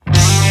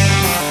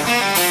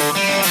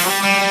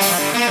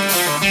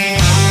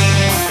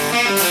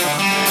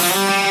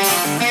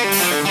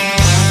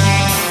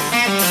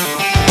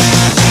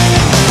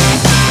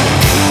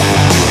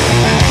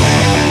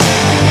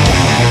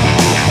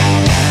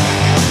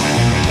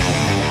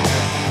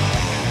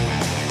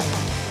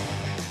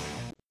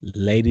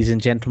Ladies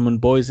and gentlemen,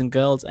 boys and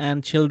girls,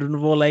 and children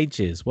of all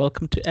ages,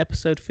 welcome to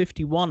episode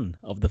 51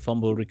 of the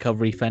Fumble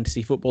Recovery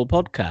Fantasy Football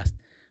Podcast.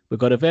 We've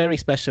got a very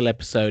special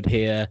episode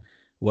here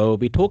where we'll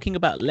be talking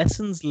about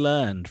lessons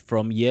learned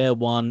from year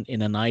one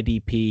in an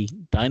IDP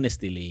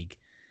Dynasty League.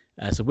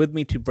 So with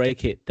me to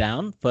break it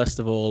down, first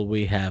of all,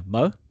 we have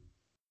Mo.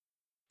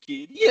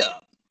 Giddy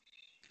up.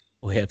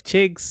 We have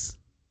Chigs.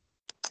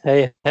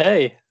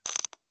 Hey.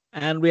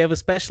 And we have a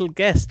special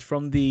guest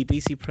from the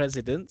DC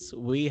Presidents.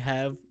 We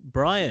have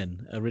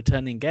Brian, a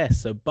returning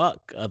guest. So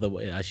Buck,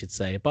 I should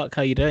say. Buck,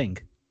 how you doing?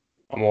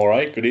 I'm all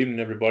right. Good evening,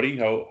 everybody.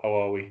 How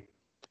are we?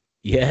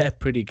 Yeah,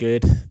 pretty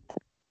good.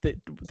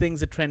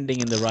 Things are trending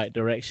in the right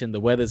direction. The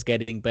weather's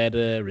getting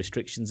better.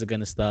 Restrictions are going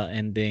to start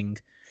ending.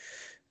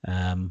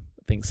 I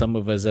think some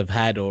of us have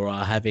had or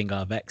are having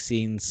our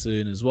vaccines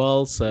soon as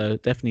well. So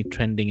definitely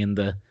trending in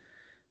the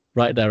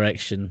right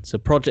direction. So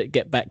Project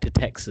Get Back to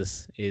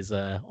Texas is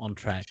on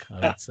track,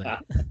 I would say.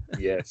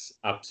 Yes,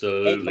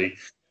 absolutely.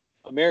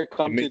 America,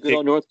 come to good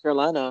old North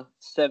Carolina.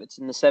 It's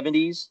in the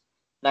 70s,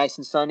 nice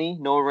and sunny,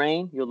 no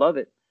rain. You'll love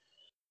it.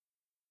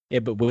 Yeah,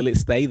 but will it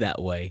stay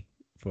that way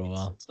for a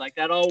while? It's like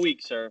that all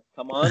week, sir.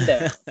 Come on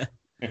down.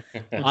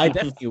 I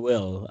definitely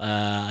will.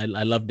 I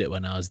loved it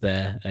when I was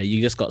there. You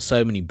just got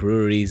so many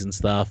breweries and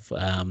stuff.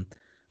 A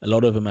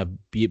lot of them have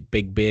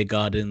big beer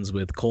gardens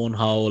with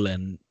cornhole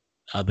and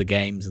other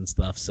games and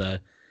stuff. So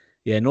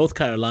yeah, North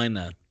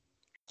Carolina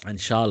and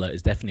Charlotte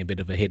is definitely a bit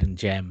of a hidden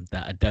gem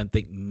that I don't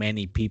think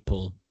many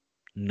people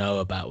know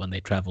about when they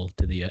travel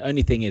to the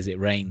only thing is it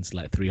rains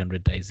like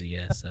 300 days a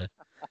year, so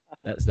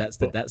that's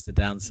the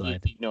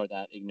downside. Ignore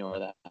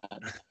that.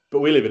 But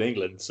we live in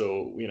England,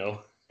 so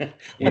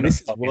Yeah, this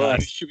is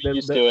worse. Should be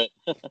used to it.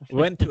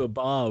 Went to a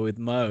bar with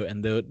Mo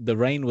and the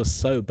rain was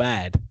so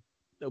bad.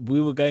 We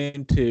were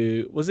going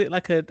to, was it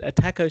like a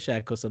taco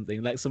shack or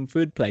something, like some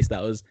food place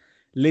that was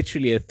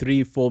literally a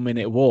 3-4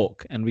 minute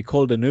walk, and we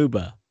called an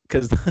Uber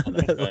because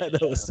the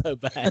weather was so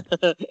bad.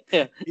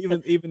 Yeah.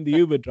 Even the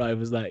Uber driver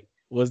was like,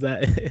 was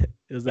that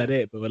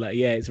it? But we're like,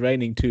 yeah, it's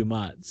raining too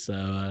much.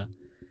 So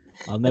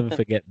I'll never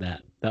forget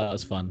that. That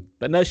was fun.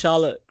 But no,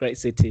 Charlotte, great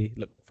city.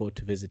 Look forward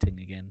to visiting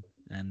again.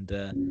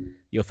 And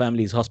your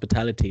family's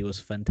hospitality was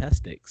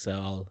fantastic. So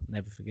I'll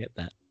never forget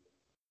that.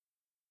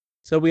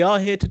 So we are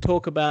here to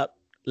talk about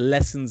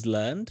lessons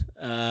learned.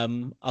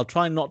 I'll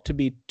try not to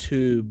be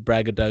too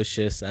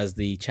braggadocious as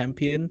the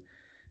champion,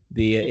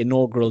 the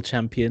inaugural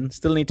champion.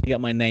 Still need to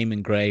get my name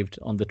engraved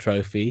on the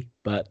trophy,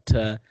 but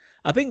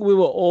I think we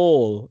were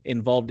all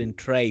involved in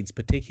trades,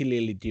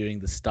 particularly during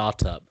the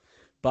startup.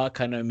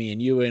 Buck, I know me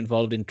and you were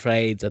involved in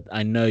trades.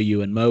 I know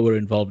you and Mo were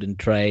involved in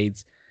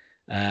trades.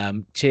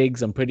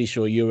 Chigs, I'm pretty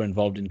sure you were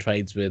involved in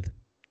trades with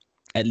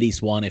at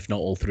least one, if not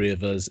all three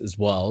of us as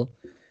well.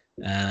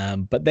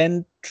 But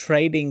then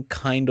trading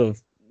kind of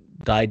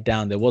died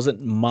down. There wasn't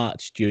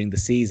much during the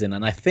season,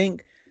 and I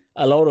think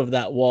a lot of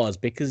that was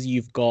because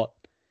you've got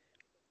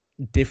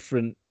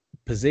different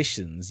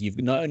positions. You've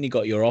not only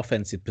got your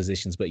offensive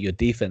positions but your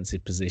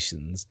defensive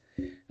positions.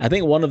 I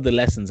think one of the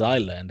lessons I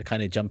learned,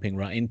 kind of jumping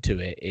right into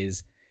it,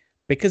 is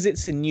because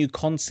it's a new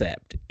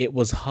concept, it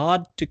was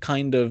hard to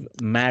kind of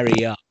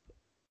marry up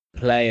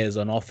players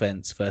on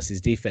offense versus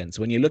defense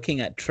when you're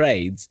looking at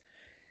trades.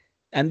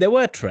 And there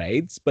were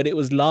trades, but it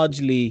was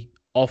largely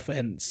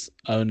offense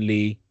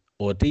only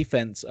or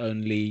defense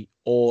only,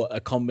 or a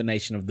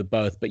combination of the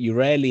both. But you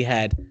rarely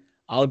had,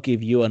 I'll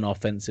give you an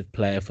offensive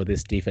player for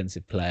this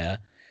defensive player.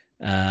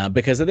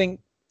 Because I think,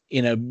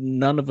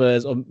 none of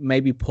us, or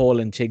maybe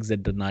Paul and Chigs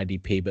had done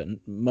IDP, but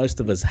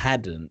most of us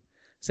hadn't.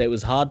 So it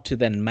was hard to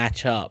then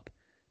match up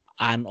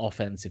an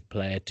offensive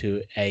player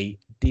to a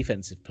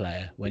defensive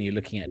player when you're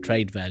looking at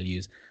trade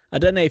values. I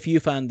don't know if you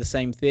found the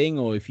same thing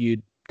or if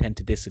you tend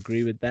to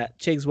disagree with that.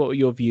 Chigs, what were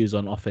your views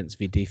on offense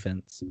v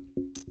defense?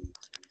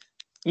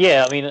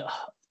 Yeah, I mean,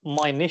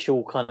 my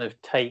initial kind of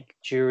take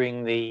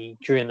during the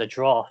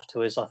draft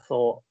was, I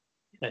thought,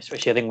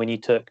 especially I think when you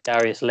took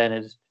Darius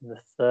Leonard in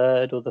the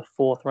 3rd or the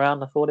 4th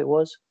round, I thought it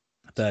was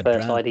Third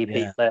first round,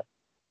 IDP player.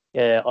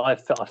 Yeah, I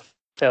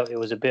felt it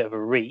was a bit of a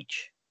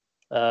reach.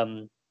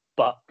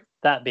 But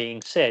that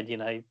being said,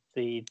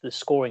 the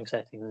scoring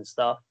settings and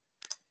stuff,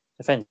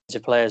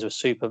 defensive players were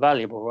super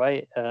valuable,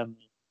 right?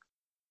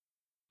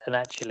 And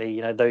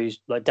actually, those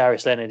like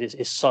Darius Leonard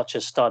is such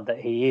a stud that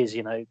he is,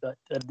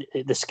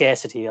 the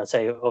scarcity, I'd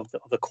say, of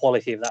the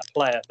quality of that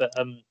player. But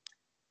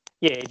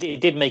yeah,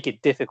 it did make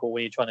it difficult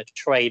when you're trying to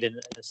trade and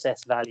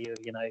assess value of,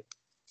 you're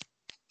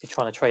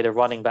trying to trade a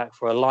running back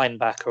for a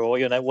linebacker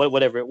or,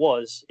 whatever it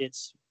was.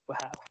 It's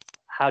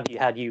how do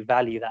you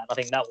value that? And I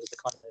think that was the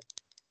kind of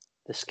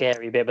the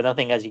scary bit. But I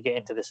think as you get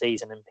into the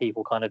season and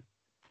people kind of,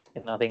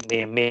 I think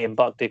me and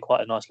Buck did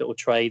quite a nice little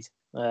trade.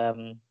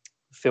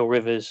 Phil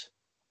Rivers,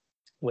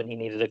 when he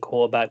needed a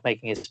quarterback,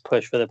 making his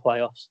push for the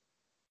playoffs.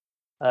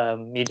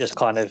 You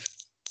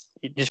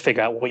just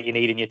figure out what you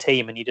need in your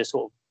team and you just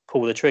sort of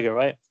pull the trigger,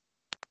 right?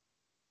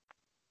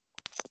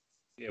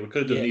 Yeah, we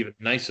could have done an even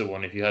nicer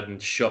one if you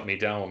hadn't shot me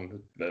down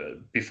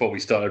before we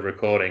started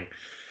recording.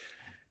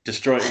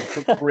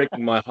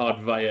 breaking my heart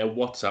via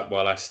WhatsApp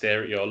while I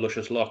stare at your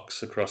luscious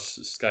locks across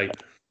Skype.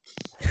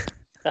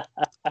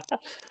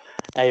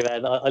 Hey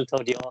man, I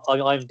told you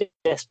I'm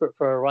desperate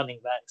for a running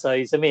back. So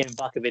me and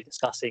Buck have been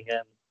discussing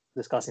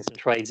some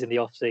trades in the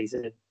off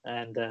season,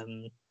 and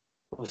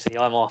obviously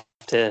I'm off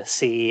to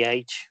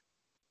CEH.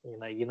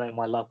 You know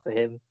my love for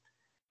him.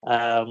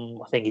 I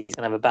think he's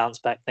gonna have a bounce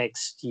back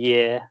next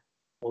year,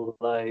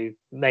 although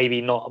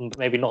maybe not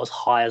as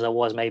high as I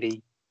was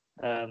maybe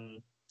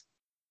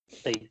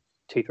say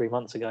 2-3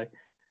 months ago.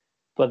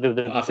 But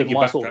I think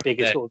my sort of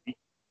biggest sort of,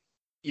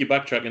 you're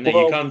backtracking there.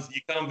 Well,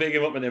 you can't big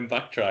him up and then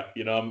backtrack.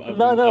 I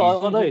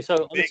know.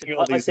 So listen,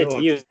 I said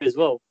to you as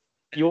well.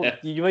 You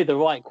made the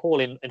right call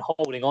in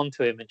holding on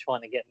to him and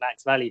trying to get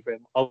max value for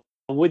him. I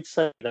would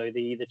say though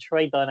the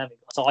trade dynamic.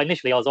 So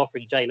initially I was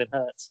offering Jalen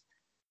Hurts,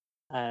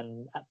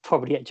 and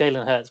probably at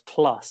Jalen Hurts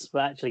plus,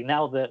 but actually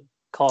now that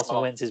Carson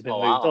Wentz has been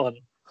moved on,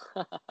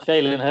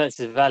 Jalen Hurts'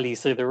 value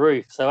through the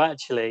roof. So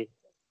actually,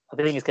 I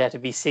think it's going to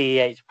be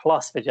CEH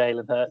plus for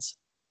Jalen Hurts.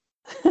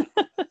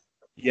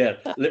 Yeah,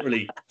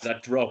 literally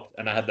that dropped,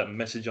 and I had that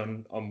message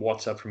on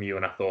WhatsApp from you,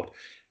 and I thought,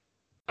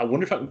 I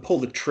wonder if I can pull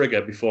the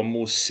trigger before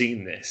Mo's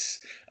seen this.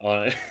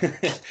 I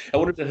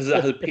wonder if that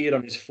has appeared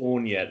on his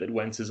phone yet that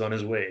Wentz is on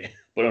his way.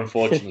 But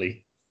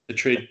unfortunately, the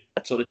trade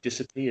sort of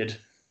disappeared.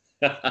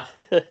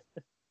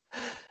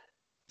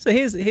 So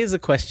here's a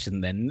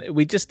question then.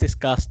 We just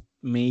discussed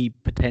me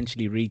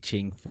potentially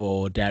reaching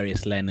for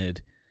Darius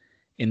Leonard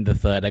in the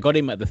third. I got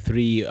him at the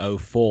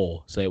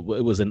 304, so it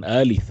was an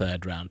early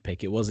third round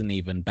pick. It wasn't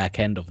even back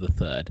end of the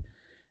third.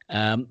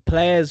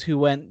 Players who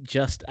went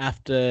just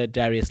after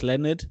Darius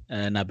Leonard,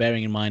 now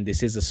bearing in mind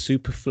this is a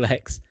super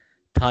flex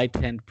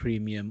tight end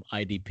premium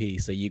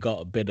IDP, so you got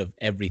a bit of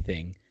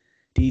everything.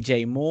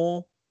 DJ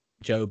Moore,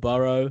 Joe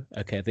Burrow.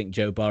 Okay, I think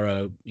Joe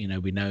Burrow, we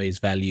know his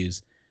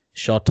values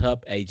shot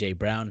up. AJ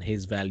Brown,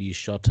 his values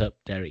shot up.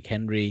 Derrick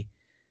Henry,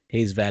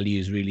 his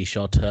values really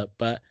shot up.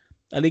 But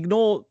I'll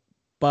ignore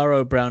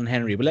Burrow, Brown,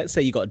 Henry. But let's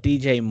say you got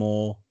DJ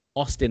Moore,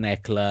 Austin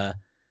Eckler,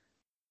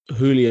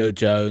 Julio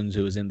Jones,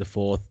 who was in the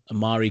fourth,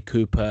 Amari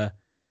Cooper.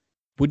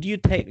 Would you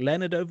take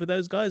Leonard over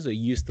those guys, or are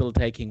you still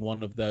taking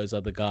one of those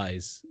other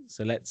guys?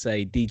 So let's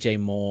say DJ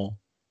Moore,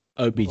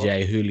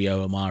 OBJ,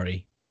 Julio,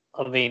 Amari.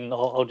 I mean,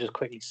 I'll just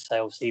quickly say,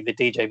 obviously, the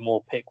DJ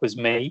Moore pick was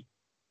me.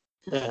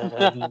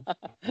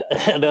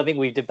 And I think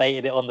we've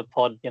debated it on the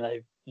pod,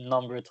 a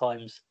number of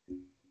times.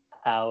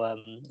 How I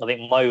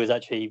think Mo was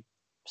actually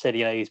said,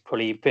 he's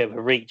probably a bit of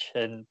a reach,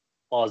 and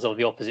I was of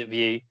the opposite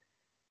view.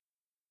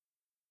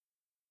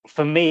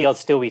 For me, I'd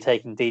still be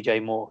taking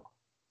DJ Moore,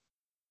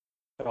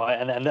 right?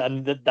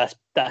 And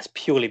that's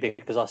purely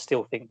because I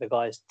still think the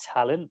guy's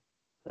talent.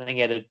 I think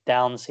he had a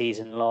down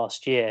season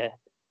last year,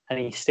 and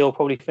he still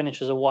probably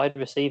finished as a wide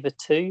receiver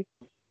too.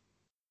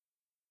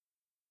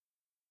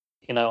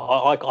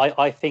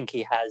 I think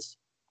he has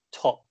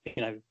top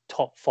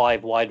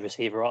 5 wide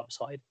receiver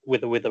upside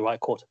with the right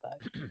quarterback.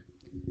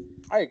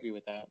 I agree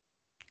with that.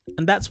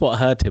 And that's what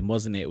hurt him,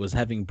 wasn't it? It was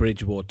having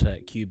Bridgewater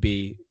at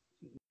QB,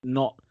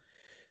 not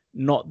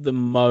the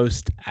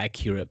most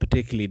accurate,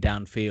 particularly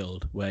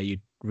downfield, where you're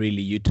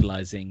really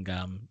utilizing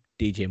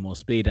DJ Moore's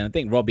speed. And I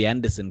think Robbie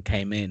Anderson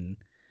came in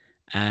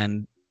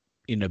and,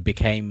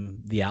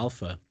 became the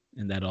alpha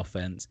in that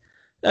offense.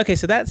 Okay,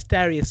 so that's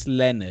Darius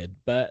Leonard,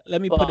 but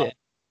let me put it...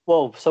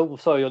 Well, so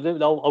sorry, I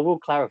will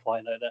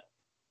clarify, though,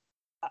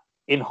 that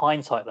in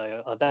hindsight,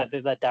 though,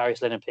 that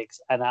Darius Leonard pick's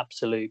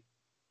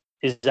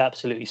is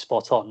absolutely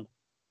spot on,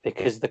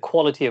 because the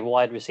quality of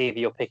wide receiver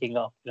you're picking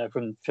up,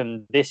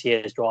 from this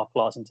year's draft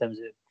class in terms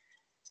of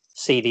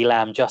CeeDee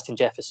Lamb, Justin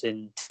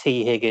Jefferson,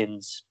 T.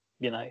 Higgins,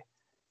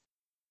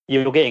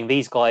 you're getting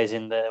these guys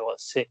in the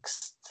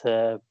 6th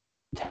to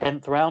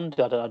 10th round.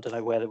 I don't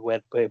know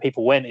where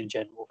people went in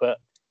general, but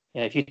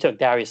if you took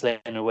Darius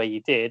Leonard where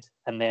you did,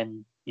 and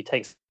then you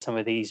take some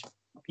of these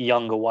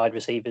younger wide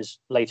receivers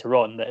later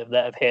on that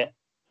have hit.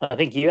 I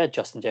think you had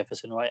Justin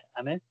Jefferson, right,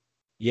 Amir?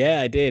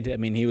 Yeah, I did. I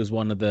mean, he was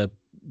one of the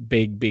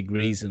big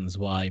reasons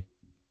why,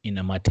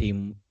 my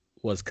team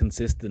was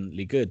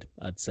consistently good,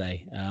 I'd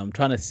say. I'm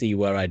trying to see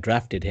where I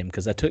drafted him,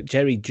 because I took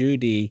Jerry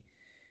Jeudy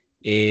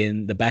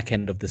in the back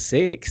end of the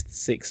 6th,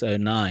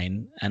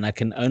 609, and I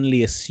can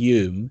only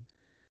assume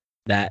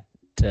that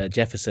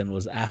Jefferson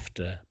was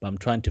after, but I'm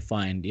trying to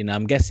find,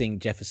 I'm guessing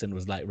Jefferson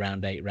was like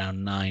round 8,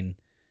 round 9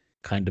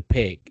 kind of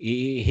pick.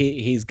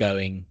 He's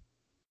going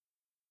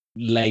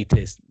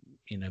latest,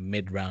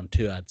 mid round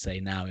 2, I'd say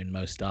now in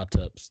most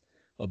startups,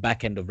 or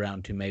back end of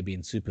round 2, maybe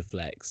in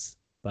Superflex,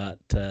 but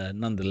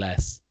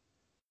nonetheless.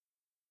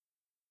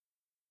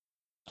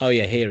 Oh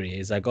yeah, here he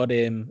is. I got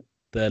him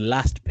the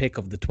last pick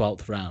of the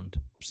 12th round.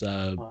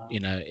 So, wow.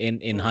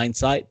 In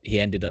hindsight, he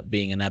ended up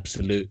being an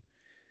absolute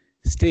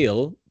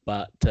steal.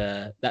 But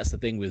that's the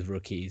thing with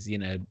rookies.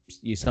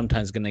 You're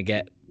sometimes going to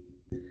get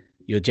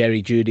your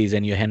Jerry Judys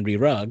and your Henry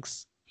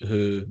Ruggs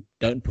who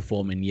don't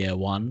perform in year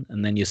one.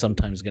 And then you're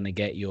sometimes going to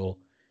get your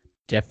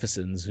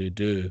Jeffersons who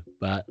do.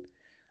 But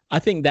I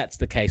think that's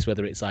the case,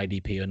 whether it's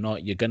IDP or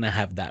not. You're going to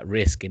have that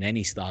risk in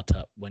any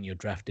startup when you're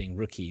drafting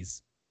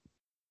rookies.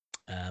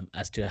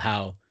 as to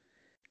how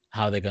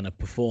they're going to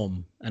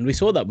perform. And we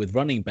saw that with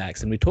running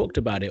backs, and we talked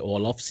about it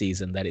all off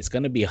season, that it's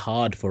going to be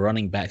hard for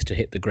running backs to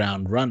hit the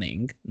ground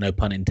running, no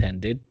pun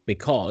intended,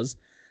 because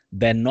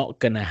they're not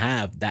going to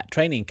have that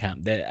training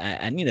camp there.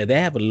 And, they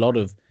have a lot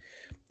of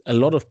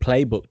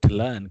playbook to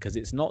learn, because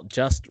it's not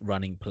just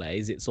running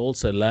plays. It's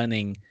also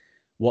learning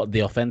what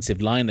the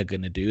offensive line are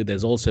going to do.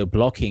 There's also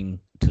blocking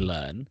to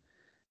learn.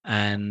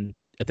 And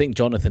I think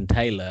Jonathan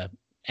Taylor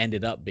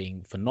ended up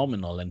being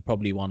phenomenal and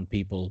probably won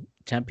people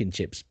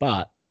championships,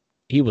 but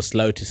he was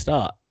slow to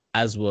start,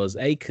 as was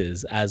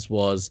Akers, as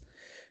was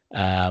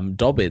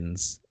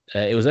Dobbins.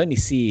 It was only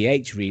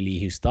CEH really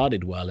who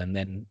started well and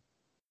then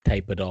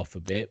tapered off a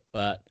bit.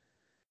 But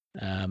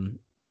and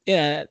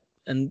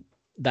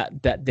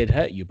that did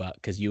hurt you, but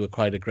because you were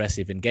quite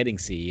aggressive in getting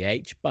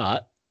CEH.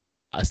 But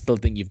I still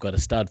think you've got a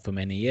stud for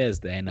many years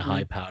there in a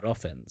high-powered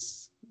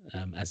offense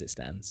as it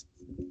stands.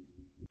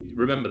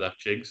 Remember that,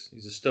 Jigs.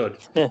 He's a stud.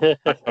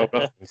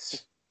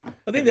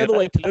 I think the other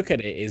way to look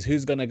at it is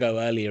who's going to go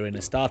earlier in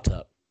a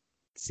startup,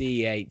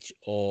 CEH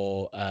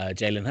or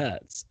Jalen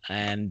Hurts.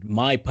 And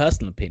my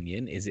personal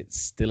opinion is it's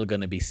still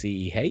going to be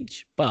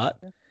CEH,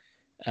 but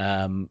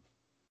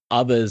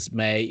others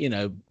may,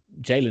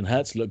 Jalen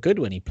Hurts looked good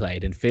when he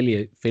played, and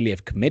Philly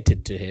have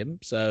committed to him.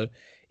 So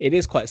it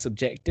is quite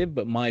subjective,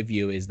 but my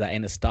view is that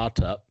in a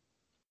startup,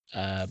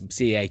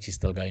 CEH is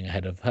still going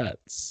ahead of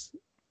Hurts.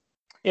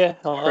 Yeah,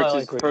 I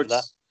agree with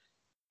that.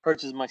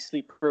 Hurts is my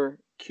sleeper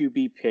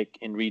QB pick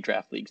in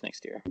redraft leagues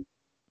next year.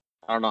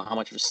 I don't know how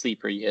much of a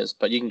sleeper he is,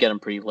 but you can get him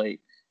pretty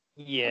late.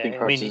 Yeah,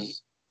 I mean,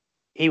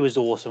 he was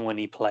awesome when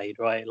he played,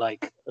 right?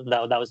 Like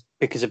that was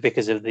because of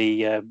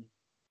the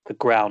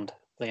ground.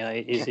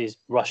 His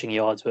rushing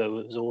yards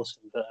was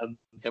awesome. But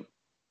yep.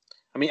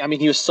 I mean,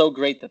 he was so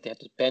great that they had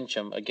to bench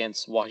him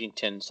against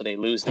Washington, so they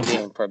lose the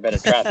game for a better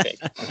draft pick.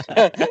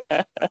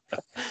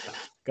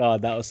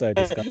 God, that was so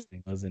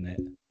disgusting, wasn't it?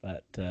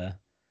 But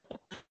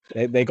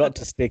they got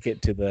to stick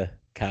it to the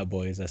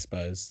Cowboys, I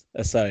suppose.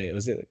 Sorry,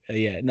 was it?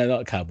 No,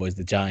 not Cowboys,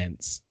 the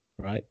Giants,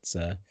 right?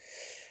 So,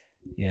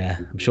 yeah,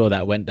 I'm sure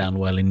that went down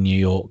well in New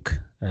York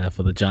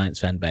for the Giants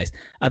fan base.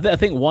 I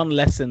think one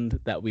lesson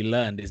that we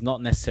learned is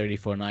not necessarily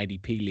for an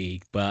IDP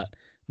league, but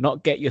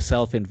not get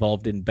yourself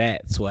involved in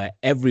bets where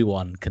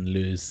everyone can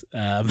lose.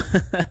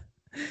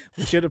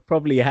 We should have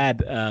probably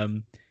had,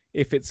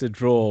 if it's a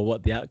draw,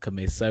 what the outcome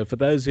is. So for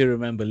those who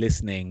remember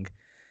listening,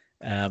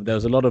 there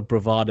was a lot of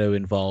bravado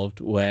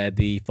involved where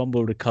the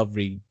fumble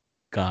recovery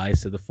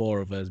guys, so the four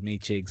of us, me,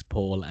 Chigs,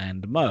 Paul,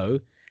 and Mo,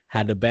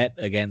 had a bet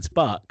against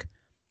Buck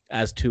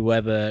as to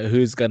whether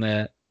who's going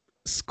to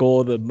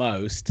score the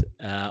most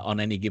on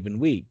any given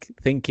week,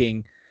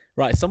 thinking,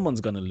 right,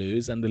 someone's going to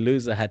lose, and the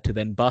loser had to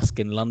then busk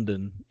in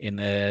London in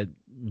a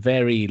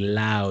very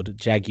loud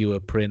Jaguar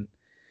print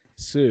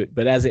suit.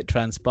 But as it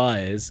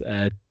transpires,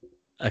 I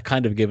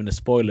kind of given a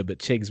spoiler, but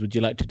Chigs, would you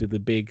like to do the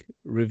big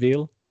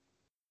reveal?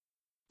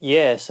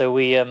 Yeah, so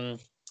we I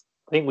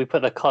think we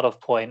put the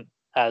cutoff point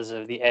as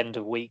of the end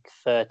of week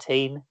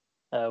 13,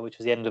 which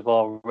was the end of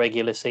our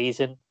regular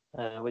season,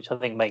 which I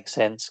think makes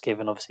sense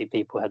given obviously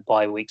people had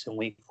bye weeks in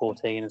week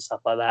 14 and stuff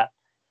like that.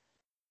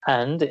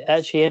 And it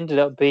actually ended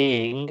up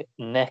being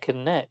neck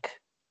and neck,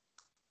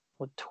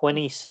 with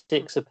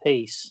 26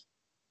 apiece.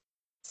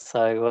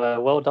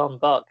 So well done,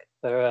 Buck,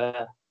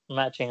 for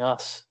matching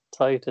us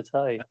toe to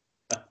toe.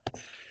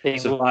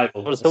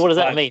 Survival. So what does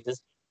that mean?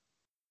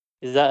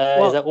 Is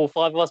that all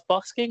five of us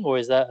busking, or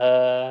is that?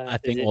 I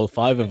think all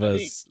five of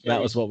us.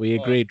 That was what we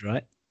agreed,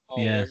 right?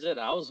 Oh, yeah. Was it?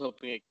 I was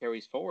hoping it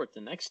carries forward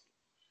the next.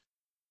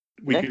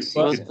 It's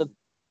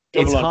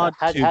hard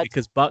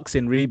because Buck's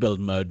in rebuild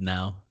mode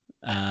now.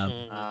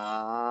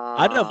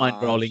 I don't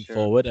mind rolling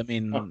forward. I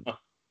mean,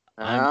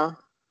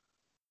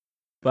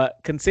 but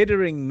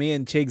considering me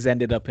and Chigs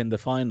ended up in the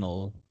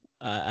final,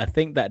 I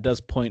think that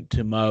does point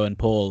to Mo and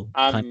Paul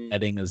kind of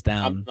letting us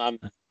down.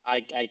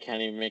 I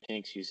can't even make any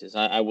excuses.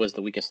 I was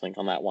the weakest link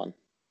on that one.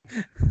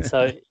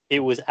 So it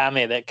was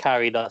Amir that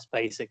carried us,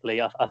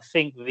 basically. I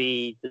think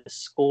the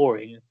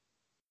scoring,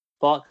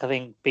 Buck, I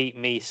think, beat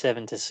me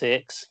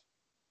 7-6.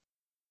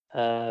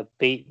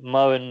 Beat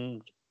Mo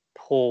and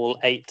Paul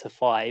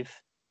 8-5.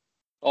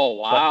 Oh,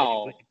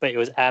 wow. But it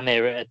was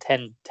Amir at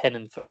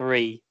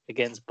 10-3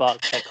 against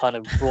Buck that kind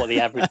of brought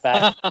the average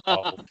back.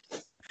 Oh.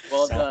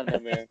 Well done,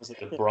 Amir.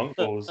 The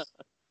Broncos.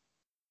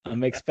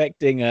 I'm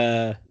expecting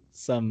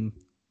some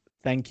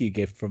thank you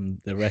gift from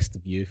the rest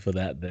of you for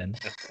that then.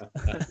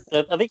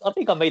 I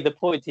think I made the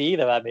point to you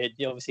though, Amir.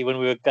 Obviously when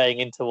we were going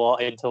into our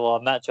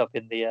matchup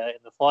in the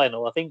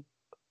final, I think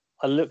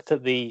I looked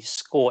at the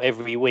score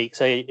every week.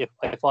 So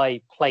if I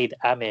played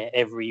Amir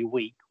every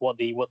week, what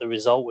the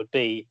result would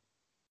be.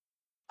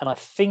 And I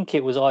think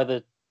it was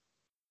either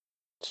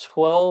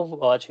 12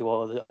 or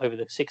actually over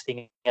the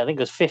 16. I think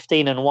it was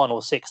 15-1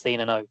 or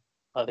 16-0.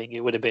 I think it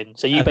would have been.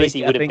 So you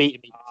basically would have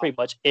beaten me pretty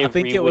much every week. I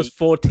think it was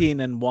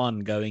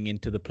 14-1 going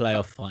into the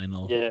playoff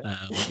final. Yeah.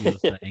 What you were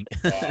saying.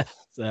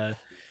 So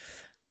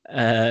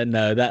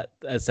no,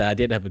 I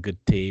did have a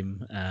good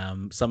team.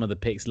 Some of the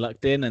picks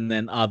lucked in, and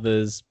then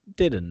others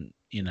didn't.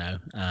 you know.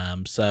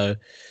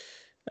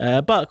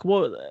 Buck,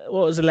 what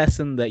was a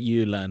lesson that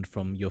you learned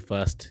from your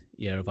first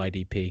year of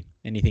IDP?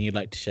 Anything you'd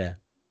like to share?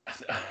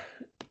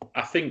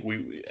 I think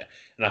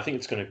I think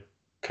it's going to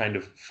kind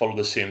of follow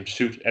the same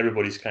suit.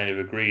 Everybody's kind of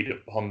agreed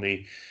upon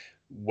the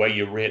where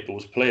you rate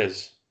those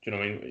players. Do you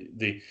know what I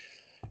mean?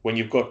 When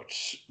you've got,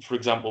 for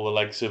example, the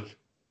likes of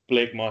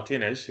Blake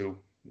Martinez, who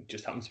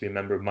just happens to be a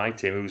member of my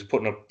team, who's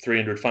putting up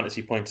 300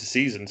 fantasy points a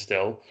season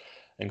still,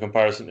 in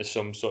comparison to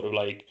some sort of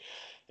like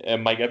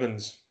Mike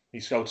Evans.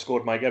 He's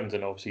outscored Mike Evans,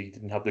 and obviously he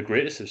didn't have the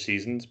greatest of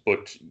seasons,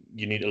 but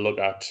you need to look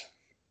at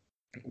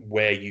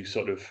where you're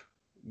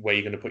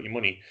going to put your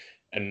money.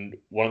 And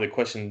one of the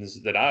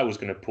questions that I was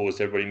going to pose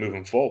to everybody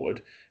moving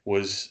forward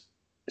was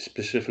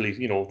specifically,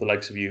 the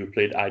likes of you who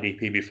played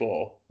IDP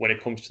before, when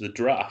it comes to the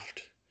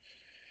draft,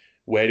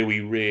 where do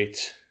we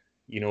rate,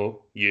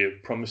 your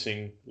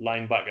promising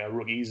linebacker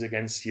rookies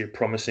against your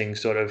promising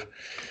sort of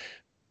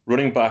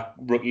running back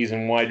rookies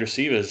and wide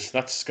receivers?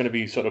 That's going to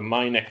be sort of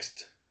my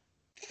next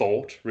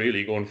thought,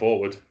 really, going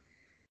forward.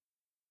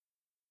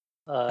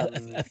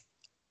 Yeah,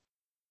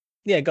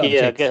 go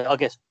on, I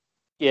guess.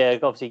 Yeah,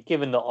 obviously,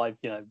 given that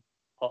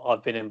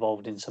I've been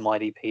involved in some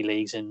IDP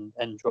leagues and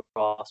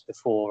drafts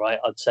before, right?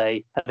 I'd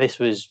say this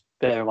was,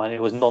 bear in mind,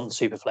 it was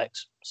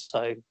non-superflex. So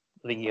I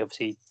think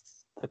obviously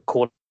the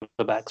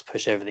quarterbacks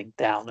push everything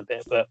down a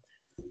bit. But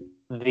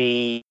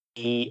the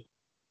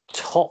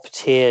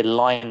top-tier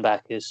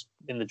linebackers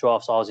in the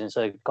drafts I was in,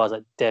 so guys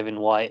like Devin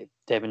White,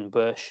 Devin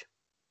Bush,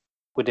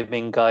 would have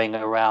been going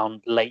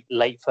around late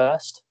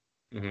first.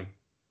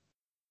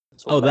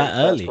 Mm-hmm. That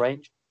early?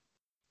 Range.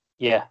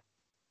 Yeah.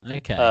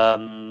 Okay.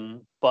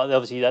 But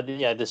obviously,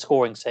 the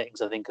scoring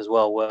settings, I think, as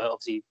well, were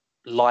obviously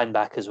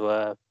linebackers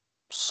were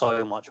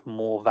so much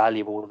more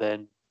valuable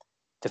than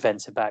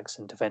defensive backs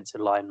and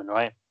defensive linemen,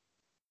 right?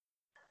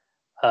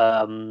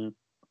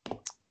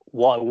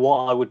 What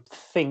I would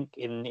think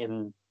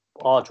in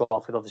our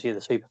draft with obviously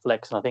the super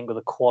flex, and I think with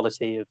the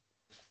quality of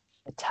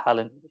the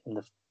talent in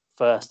the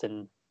first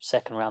and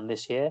second round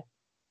this year,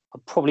 I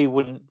probably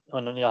wouldn't.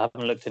 I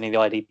haven't looked at any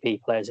of the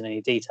IDP players in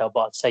any detail,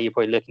 but I'd say you're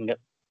probably looking at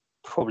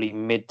probably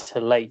mid to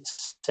late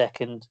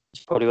second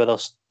is probably where they'll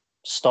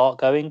start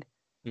going.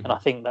 Mm-hmm. And I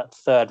think that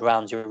third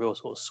round's your real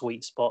sort of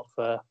sweet spot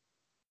for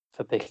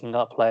picking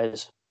up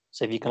players.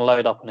 So if you can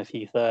load up on a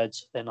few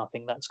thirds, then I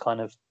think that's kind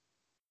of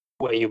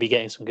where you'll be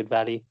getting some good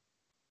value.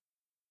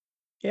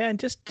 Yeah, and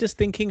just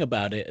thinking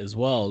about it as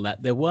well,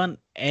 that there weren't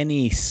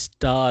any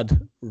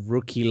stud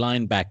rookie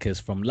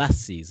linebackers from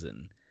last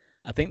season.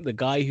 I think the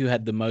guy who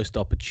had the most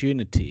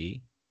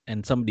opportunity,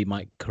 and somebody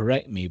might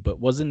correct me, but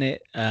wasn't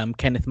it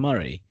Kenneth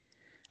Murray?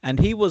 And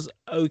he was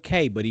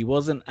okay, but he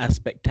wasn't as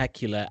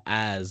spectacular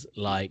as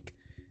like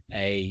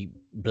a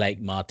Blake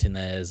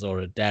Martinez or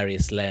a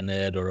Darius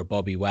Leonard or a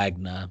Bobby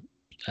Wagner.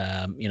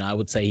 I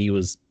would say he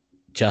was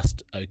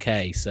just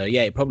okay. So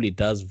yeah, it probably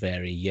does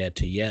vary year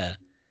to year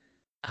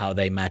how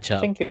they match up.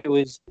 I think it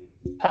was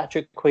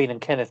Patrick Queen and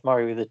Kenneth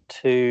Murray were the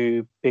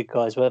two big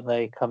guys, weren't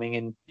they, coming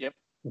in? Yep.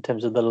 In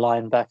terms of the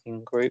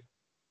linebacking group.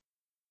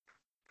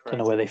 Correct. I don't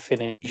know where they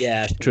finished.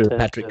 Yeah, true.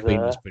 Patrick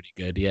Queen was pretty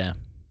good. Yeah.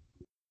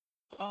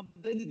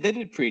 They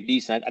did pretty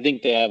decent. I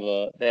think they have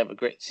a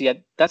great. See, I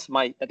think that's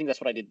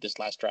what I did this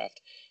last draft.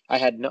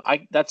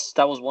 That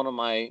was one of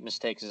my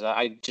mistakes. Is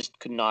I just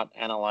could not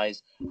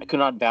analyze. I could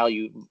not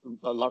value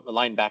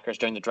linebackers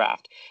during the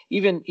draft.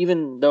 Even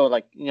though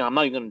I'm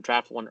not even going to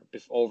draft one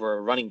over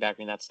a running back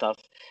and that stuff.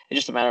 It's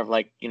just a matter of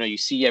you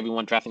see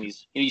everyone drafting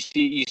these. You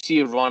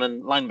see everyone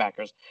in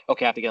linebackers.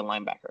 Okay, I have to get a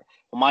linebacker.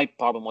 Well, my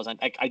problem was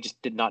I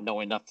just did not know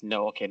enough to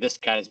know. Okay, this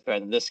guy is better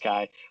than this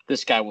guy.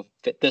 This guy will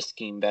fit this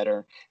scheme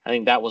better. I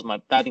think that was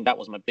my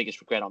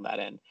biggest regret on that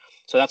end.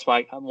 So that's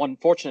why one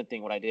fortunate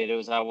thing what I did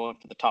was I went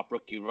for the top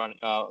rookie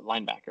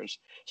linebackers.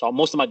 So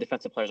most of my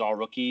defensive players are all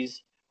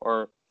rookies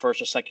or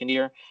first or second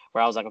year.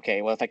 Where I was like,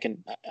 okay, well if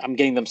I'm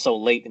getting them so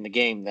late in the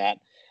game that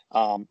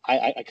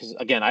because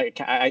again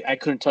I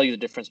couldn't tell you the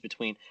difference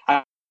between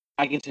I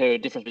can tell you the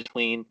difference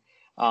between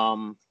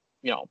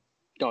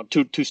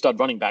two stud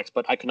running backs,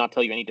 but I could not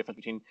tell you any difference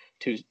between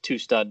two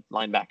stud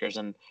linebackers,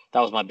 and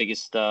that was my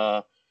biggest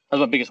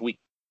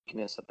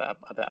weakness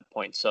at that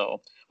point.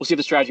 So we'll see if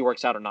the strategy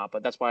works out or not.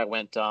 But that's why I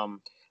went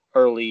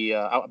early.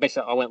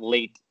 I went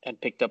late and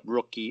picked up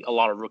a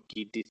lot of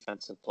rookie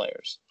defensive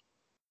players.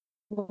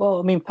 Well,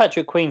 I mean,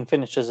 Patrick Queen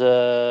finished as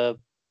a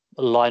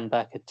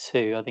linebacker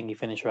too. I think he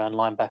finished around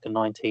linebacker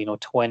 19 or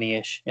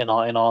 20-ish in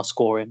our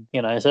scoring.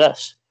 So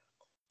that's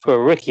for a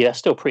rookie. That's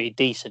still pretty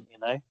decent.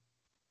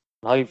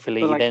 Hopefully,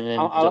 he then ends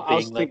up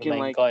being the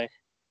main guy.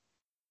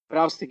 But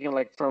I was thinking,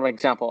 for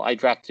example, I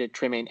drafted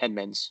Tremaine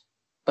Edmonds,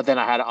 but then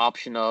I had an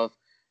option of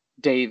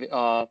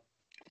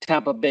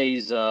Tampa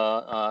Bay's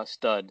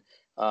stud.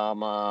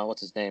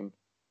 What's his name?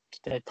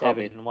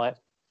 Devin White.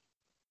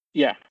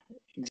 Yeah,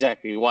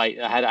 exactly. White.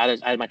 I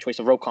had my choice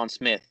of Roquan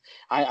Smith.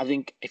 I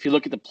think if you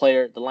look at the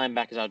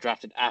linebackers I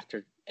drafted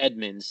after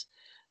Edmonds,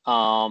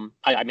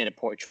 I made a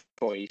poor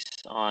choice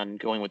on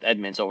going with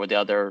Edmonds over the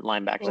other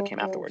linebackers that came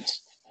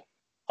afterwards.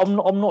 I'm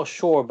not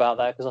sure about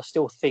that because I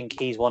still think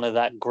he's one of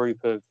that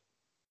group of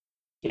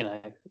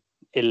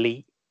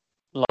elite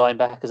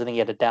linebackers. I think he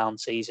had a down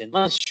season.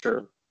 That's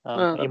true.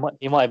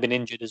 He might have been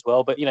injured as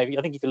well. But I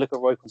think if you look at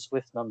Roquan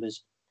Swift's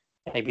numbers,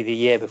 maybe the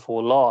year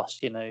before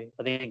last, I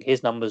think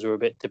his numbers were a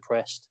bit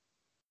depressed.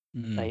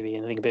 Maybe,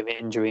 and I think a bit of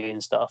injury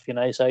and stuff.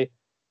 So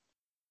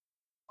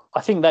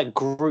I think that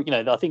group,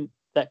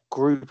 that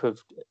group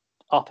of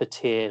upper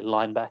tier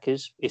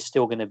linebackers is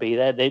still going to be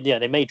there.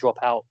 They may drop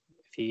out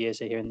a few years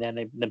here and then,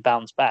 they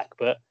bounce back,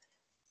 but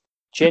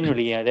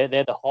generally, they're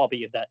the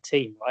heartbeat of that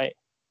team, right?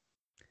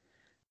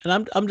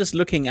 And I'm just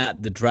looking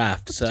at the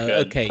draft. So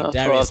okay,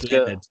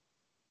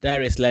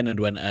 Darius Leonard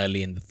went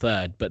early in the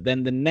third, but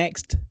then the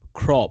next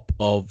crop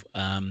of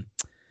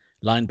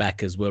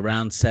linebackers were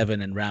round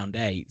 7 and round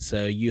 8.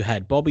 So you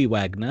had Bobby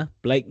Wagner,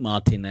 Blake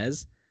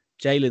Martinez,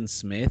 Jalen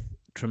Smith,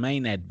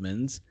 Tremaine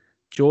Edmonds,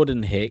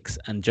 Jordan Hicks,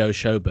 and Joe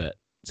Schobert.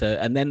 So,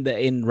 and then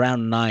in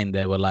round 9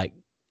 there were like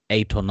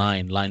 8 or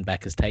 9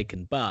 linebackers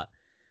taken. But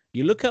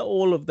you look at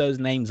all of those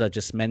names I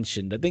just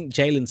mentioned, I think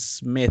Jalen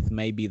Smith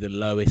may be the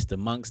lowest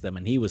amongst them,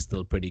 and he was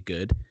still pretty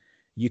good.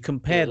 You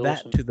compare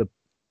that to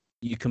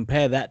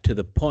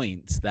the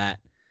points that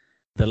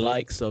the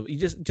likes of, you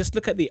just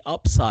look at the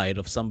upside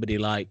of somebody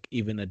like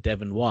even a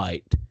Devin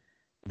White,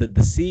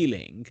 the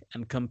ceiling,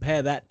 and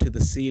compare that to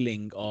the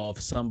ceiling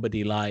of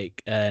somebody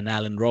like an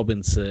Allen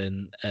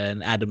Robinson,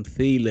 an Adam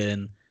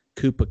Thielen,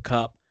 Cooper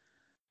Kupp.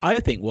 I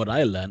think what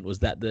I learned was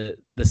that the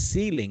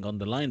ceiling on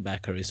the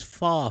linebacker is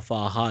far,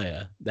 far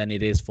higher than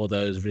it is for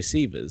those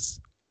receivers.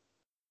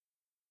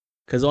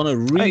 Because on a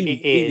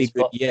really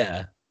good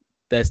year,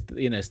 there's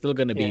still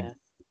going to be.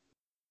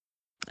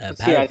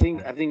 I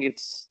think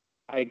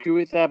I agree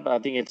with that, but I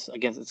think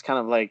it's kind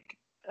of like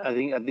I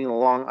think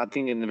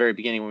in the very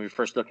beginning when we were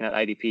first looking at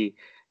IDP,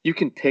 you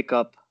can pick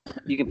up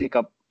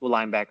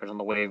linebackers on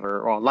the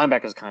waiver, or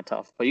linebackers is kind of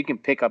tough, but you can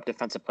pick up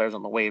defensive players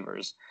on the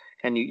waivers,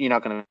 and you're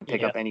not going to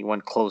pick up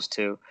anyone close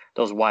to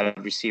those wide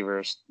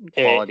receivers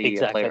quality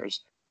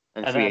players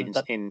and free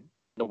agents in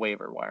the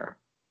waiver wire.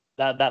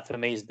 That for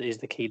me is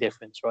the key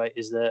difference, right?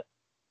 Is that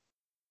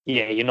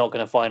you're not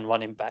going to find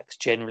running backs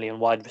generally and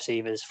wide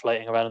receivers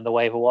floating around on the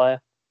waiver wire.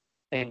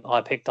 I think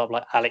I picked up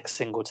like Alex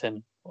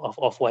Singleton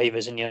off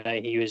waivers, and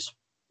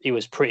he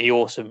was pretty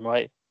awesome,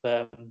 right?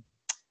 I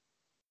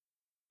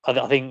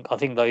think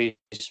those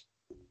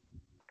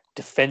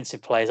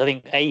defensive players, I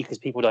think A, because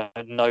people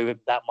don't know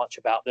that much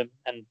about them,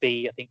 and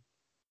B, I think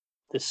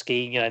the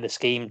scheme,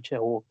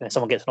 or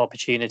someone gets an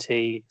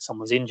opportunity,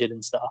 someone's injured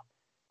and stuff,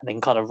 and they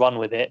can kind of run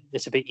with it.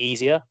 It's a bit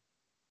easier.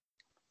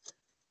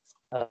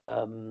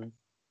 I'm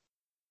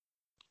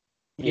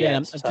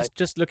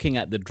just looking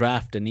at the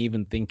draft and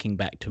even thinking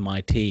back to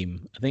my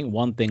team. I think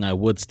one thing I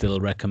would still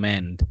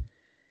recommend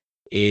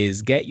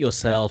is get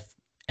yourself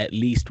at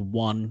least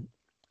one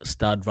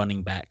stud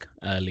running back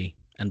early.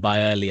 And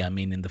by early, I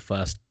mean in the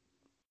first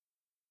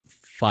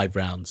 5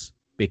 rounds.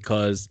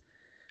 Because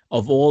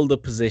of all the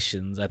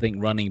positions, I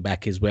think running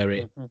back is where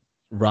it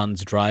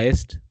runs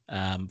driest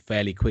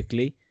fairly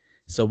quickly.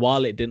 So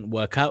while it didn't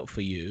work out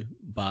for you,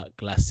 but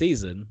last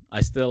season,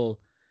 I still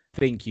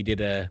think you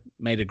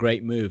made a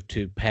great move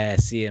to pair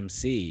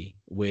CMC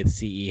with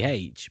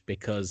CEH,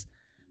 because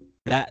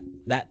that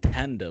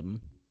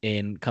tandem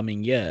in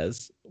coming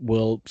years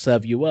will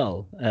serve you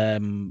well.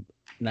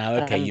 Now,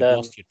 okay, you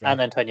lost your draft.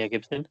 And Antonio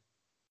Gibson.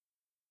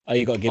 Oh,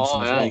 you got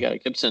Gibson as well. You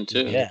got Gibson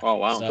too. Yeah. Oh,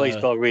 wow. So he's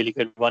got a really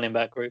good running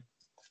back group.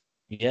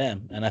 Yeah,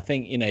 and I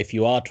think, if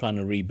you are trying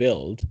to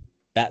rebuild,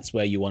 that's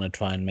where you want to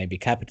try and maybe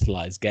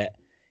capitalize, get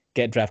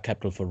draft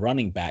capital for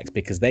running backs,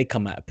 because they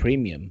come at a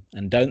premium,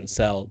 and don't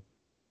sell.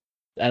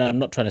 And I'm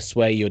not trying to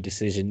sway your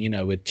decision,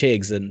 with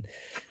Chigs, and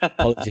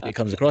apologies if it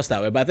comes across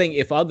that way. But I think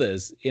if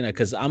others,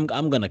 because I'm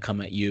going to come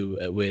at you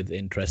with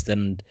interest,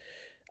 and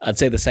I'd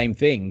say the same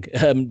thing.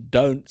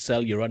 Don't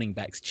sell your running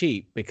backs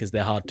cheap, because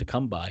they're hard to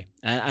come by.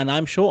 And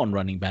I'm short on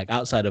running back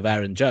outside of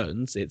Aaron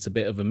Jones. It's a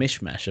bit of a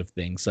mishmash of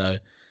things. So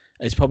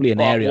it's probably an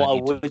area. What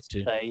I would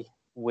say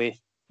with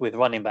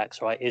running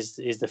backs, right, is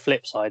the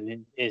flip side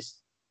is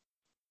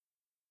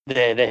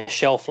their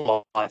shelf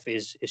life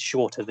is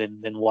shorter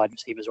than wide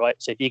receivers, right?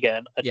 So if you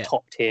get a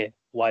top tier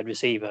wide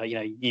receiver,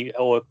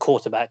 or a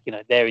quarterback,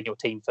 they're in your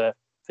team for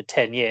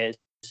 10 years.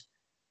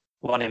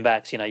 Running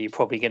backs, you're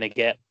probably going to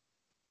get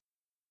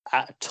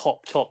a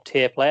top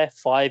tier player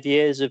 5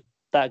 years of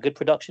that good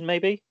production,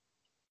 maybe.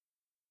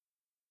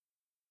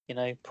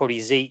 Probably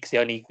Zeke's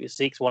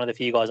one of the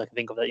few guys I can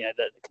think of that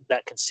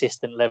that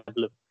consistent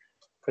level of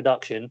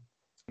production.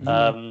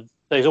 So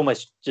it's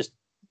almost just,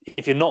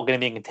 if you're not going to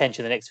be in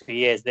contention the next few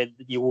years, then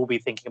you will be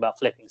thinking about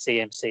flipping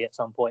CMC at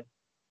some point.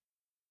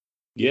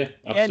 Yeah,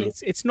 absolutely. And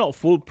it's not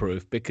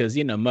foolproof, because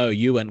Mo,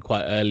 you went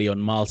quite early on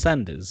Miles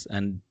Sanders,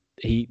 and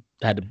he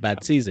had a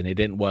bad season. It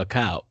didn't work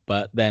out.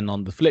 But then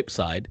on the flip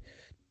side,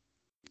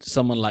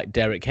 someone like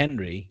Derrick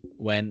Henry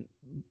went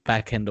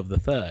back end of the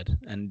third,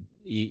 and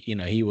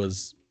he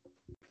was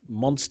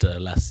monster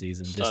last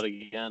season.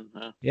 Again.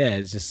 Yeah,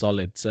 it's just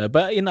solid. So,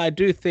 but I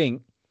do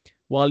think,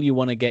 while you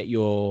want to get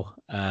your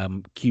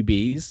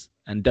QBs,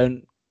 and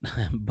don't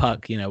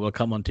Buck, we'll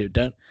come on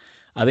to,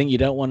 I think you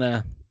don't want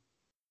to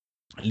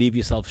leave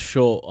yourself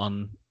short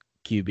on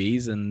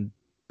QBs. And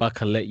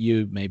Buck, I'll let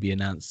you maybe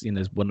announce,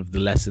 one of the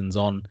lessons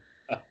on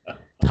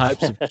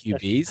types of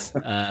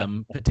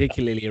QBs,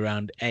 particularly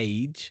around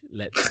age,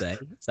 let's say.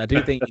 So I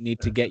do think you need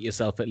to get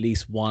yourself at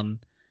least one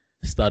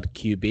stud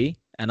QB.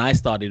 And I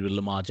started with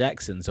Lamar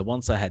Jackson. So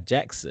once I had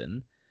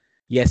Jackson,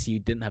 yes, you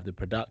didn't have the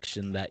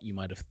production that you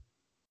might have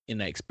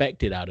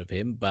expected out of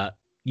him, but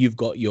you've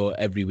got your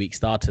every week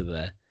starter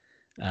there.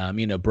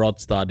 Brod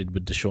started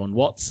with Deshaun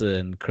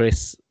Watson,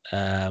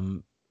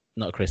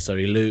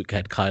 Luke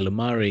had Kyler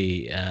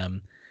Murray,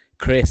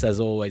 Chris, as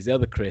always, the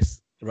other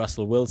Chris,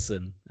 Russell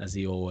Wilson, as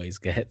he always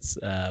gets.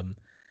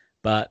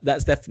 But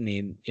that's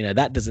definitely,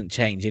 that doesn't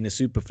change. In a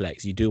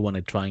Superflex, you do want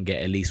to try and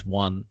get at least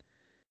one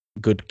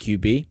good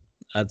QB,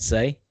 I'd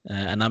say.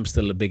 And I'm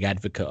still a big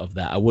advocate of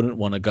that. I wouldn't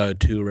want to go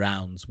 2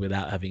 rounds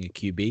without having a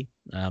QB.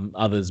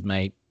 Others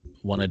may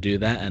want to do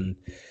that and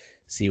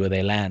see where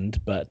they land.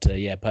 But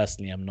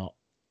personally, I'm not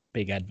a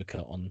big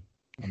advocate on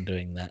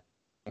doing that.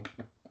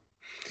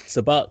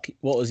 So, Buck,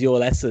 what was your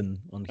lesson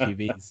on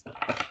QBs?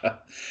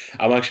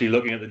 I'm actually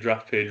looking at the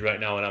draft page right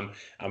now, and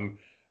I'm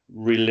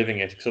reliving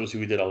it because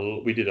obviously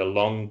we did a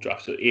long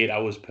draft, so 8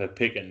 hours per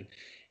pick, and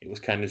it was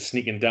kind of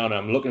sneaking down.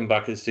 I'm looking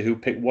back as to who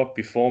picked what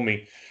before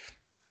me,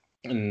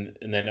 and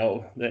then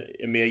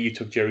Amir, you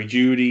took Jerry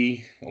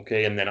Jeudy,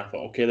 okay, and then I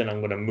thought, okay, then I'm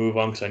going to move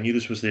on because I knew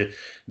this was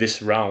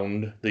this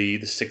round, the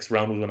 6th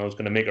round was when I was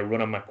going to make a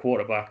run on my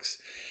quarterbacks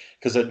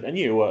because I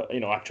knew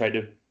I tried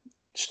to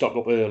stock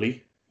up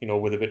early.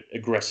 With a bit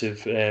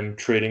aggressive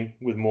trading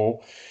with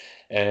more.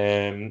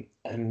 And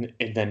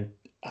then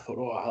I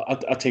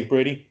thought, I'll take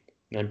Brady.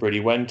 And then Brady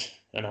went.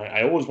 And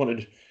I always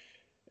wanted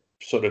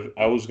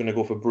I was going to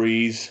go for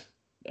Breeze.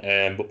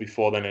 But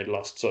before then, I'd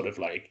lost sort of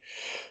like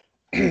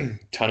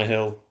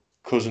Tannehill,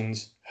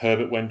 Cousins,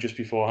 Herbert went just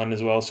beforehand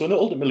as well. So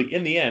ultimately,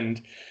 in the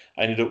end,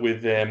 I ended up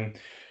with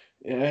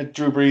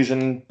Drew Brees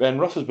and Ben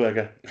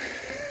Roethlisberger.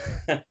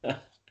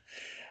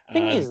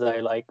 Thing is, though,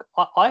 like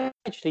I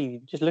actually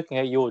just looking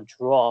at your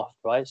draft,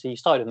 right? So you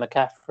started with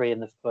McCaffrey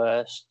in the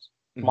first,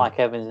 Mike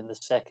Evans in the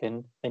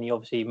second, then you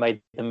obviously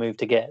made the move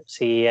to get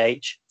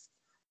CEH,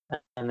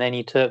 and then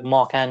you took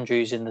Mark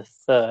Andrews in the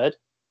third,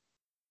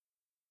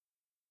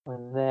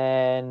 and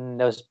then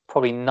there was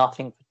probably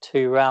nothing for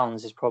 2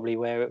 rounds. Is probably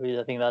where it was.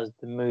 I think that was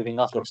the moving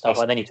up and stuff.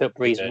 And then you took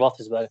Brees and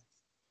Roethlisberger.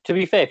 To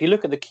be fair, if you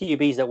look at the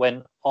QBs that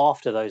went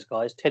after those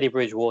guys, Teddy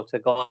Bridgewater,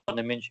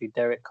 Gardner Minshew,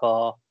 Derek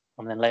Carr.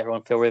 And then later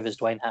on, Phil Rivers,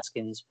 Dwayne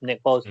Haskins,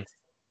 Nick Foles.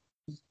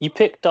 You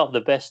picked up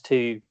the best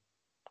two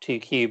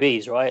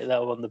QBs, right?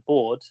 That were on the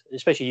board.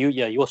 Especially you.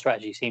 Your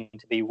strategy seemed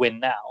to be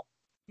win now.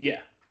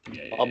 Yeah.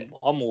 I'm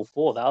all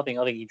for that. I think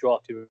you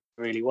drafted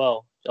really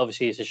well.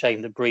 Obviously, it's a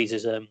shame that Breeze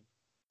has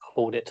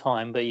called it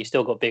time, but you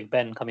still got Big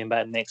Ben coming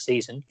back next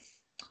season.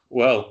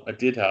 Well, I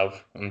did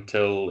have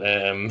until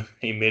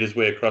he made his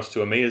way across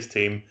to Amir's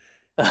team.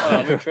 We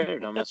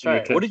traded him. That's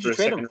right. What did you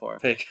trade him for?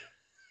 Pick.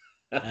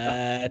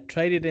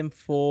 Traded him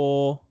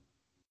for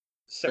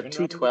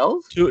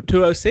 212?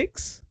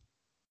 206.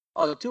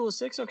 Oh, the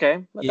 206.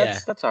 Okay,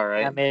 that's all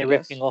right. I'm here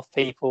ripping off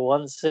people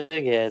once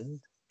again.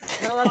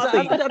 No,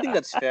 I think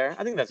that's fair.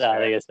 I think that's fair.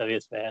 I think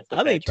it's fair.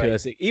 I think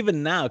 206.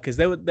 Even now, because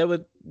there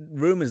were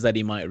rumors that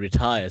he might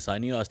retire, so I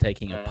knew I was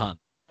taking a punt.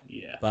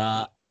 Yeah,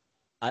 but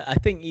I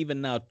think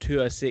even now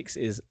 206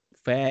 is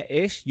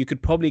fair-ish. You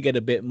could probably get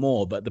a bit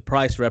more, but the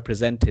price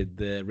represented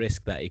the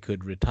risk that he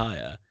could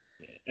retire.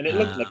 And it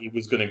looked like he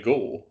was going to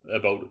go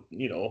about,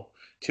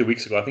 2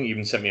 weeks ago. I think he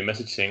even sent me a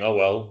message saying, "Oh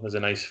well, there's a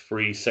nice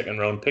free 2nd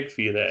round pick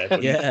for you there."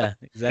 But yeah,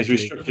 exactly.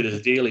 He's restructured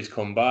his deal. He's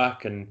come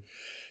back, and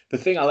the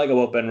thing I like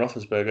about Ben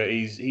Roethlisberger,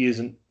 he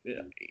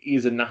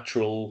is a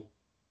natural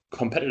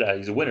competitor.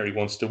 He's a winner. He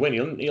wants to win.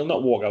 He'll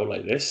not walk out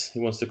like this. He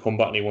wants to come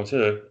back and he wants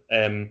to.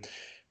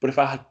 But if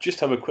I just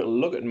have a quick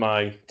look at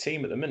my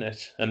team at the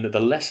minute, and the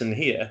lesson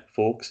here,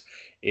 folks,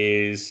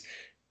 is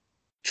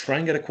try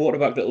and get a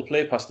quarterback that'll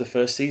play past the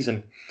first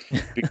season.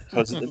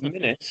 Because at the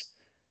minute,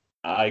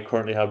 I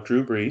currently have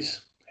Drew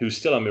Brees, who's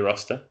still on my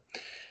roster.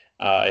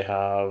 I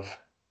have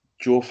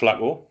Joe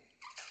Flacco.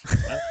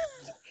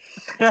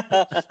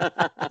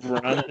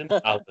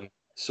 Brandon Allen.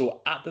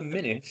 So at the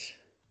minute,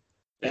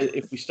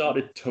 if we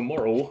started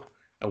tomorrow,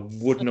 I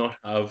would not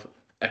have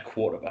a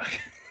quarterback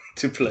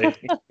to play.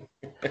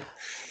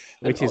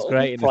 Which is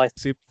great in the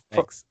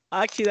Superflex.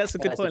 Actually, that's a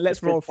good point.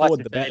 Let's roll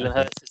forward the bet.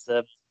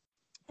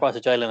 Price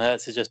of Jalen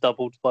Hurts has just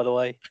doubled, by the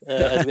way.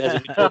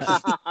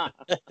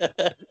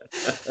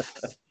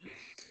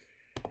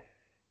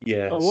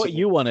 Yeah. Well, what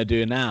you want to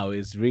do now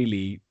is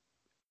really,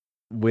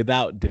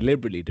 without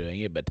deliberately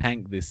doing it, but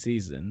tank this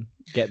season,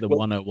 get the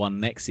 101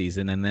 next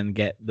season, and then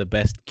get the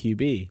best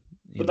QB.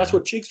 But that's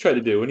what Cheeks tried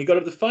to do when he got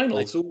to the final.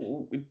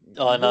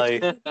 I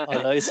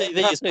know. See,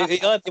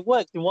 it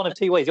works in one of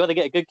two ways. You want to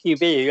get a good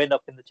QB, or you end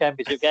up in the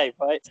championship game,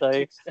 right?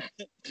 So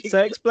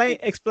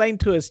explain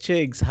to us,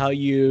 Chigs, how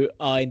you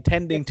are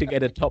intending to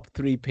get a top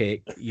 3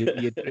 pick.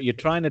 You're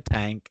trying to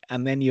tank,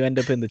 and then you end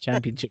up in the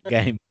championship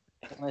game.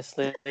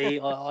 Honestly,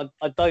 I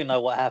don't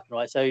know what happened,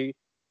 right? So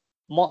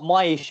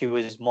my issue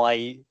was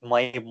my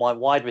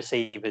wide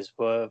receivers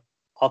were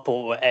I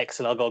thought were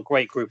excellent. I got a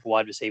great group of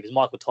wide receivers: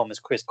 Michael Thomas,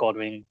 Chris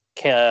Godwin,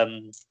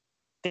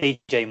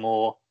 DJ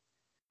Moore,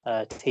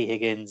 T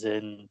Higgins,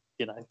 and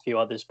a few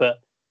others. But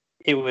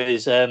it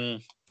was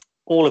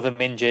all of them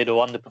injured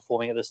or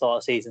underperforming at the start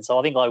of the season. So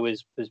I think I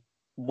was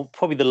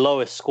probably the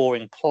lowest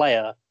scoring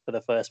player for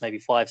the first maybe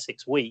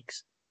 5-6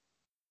 weeks,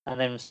 and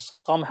then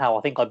somehow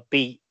I think I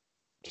beat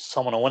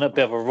someone. I went a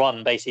bit of a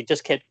run, basically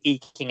just kept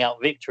eking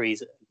out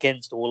victories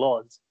against all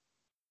odds.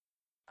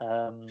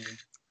 And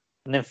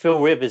then Phil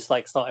Rivers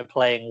started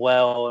playing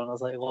well, and I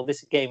was like, well,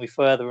 this is getting me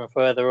further and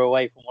further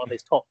away from one of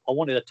these top. I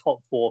wanted a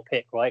top 4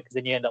 pick, right? Because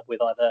then you end up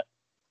with either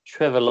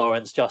Trevor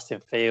Lawrence,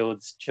 Justin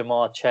Fields,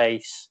 Jamar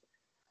Chase,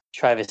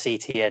 Travis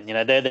Etienne.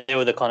 They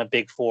were the kind of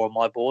big 4 on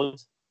my board.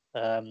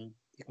 You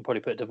can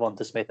probably put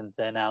Devonta Smith in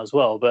there now as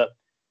well, but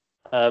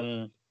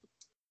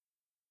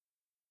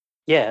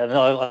yeah. And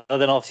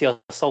then obviously I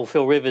sold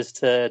Phil Rivers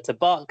to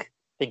Buck,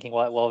 thinking,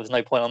 well, there's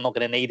no point. I'm not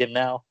going to need him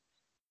now.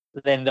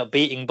 Then ended up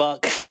beating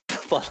Buck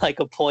by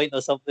a point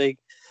or something,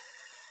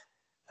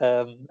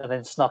 and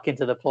then snuck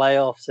into the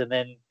playoffs. And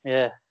then,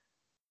 I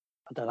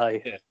don't know.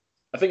 Yeah,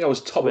 I think I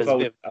was top of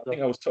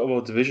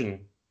our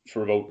division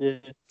for about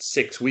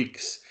 6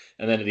 weeks,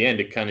 and then at the end,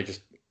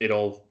 it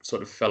all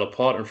sort of fell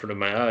apart in front of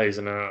my eyes,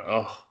 and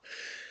I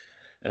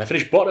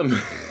finished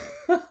bottom.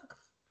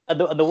 And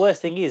the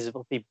worst thing is,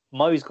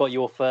 Mo's got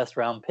your first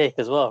round pick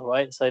as well,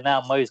 right? So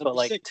now Mo's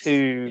got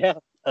 2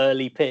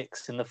 early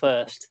picks in the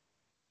first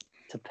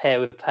to pair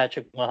with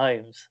Patrick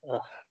Mahomes.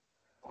 Ugh.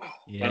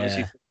 Yeah.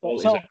 Fantasy football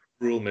is a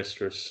rule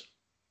mistress.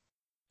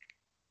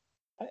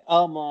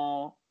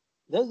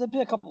 There's been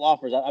a couple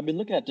offers. I've been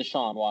looking at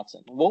Deshaun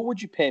Watson. What would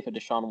you pay for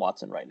Deshaun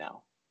Watson right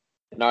now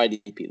in our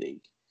IDP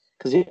league?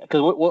 Because who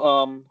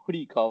do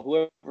you call?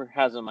 Whoever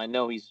has him, I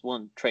know he's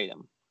willing to trade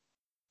him.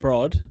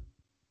 Broad.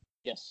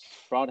 Yes,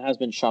 Broad has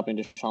been shopping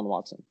Deshaun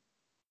Watson.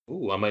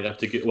 Ooh, I might have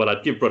to get. Well,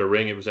 I'd give Broad a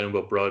ring if it was anyone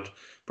but Broad.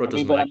 Broad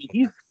doesn't like.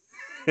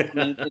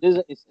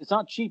 It's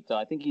not cheap though.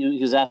 I think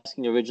he was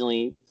asking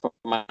originally for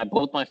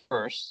both my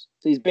firsts.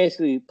 So he's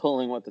basically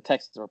pulling what the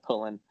Texans were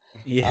pulling.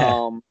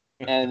 Yeah.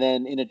 And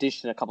then in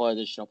addition, a couple of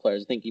additional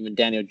players. I think even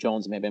Daniel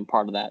Jones may have been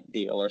part of that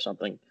deal or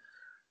something.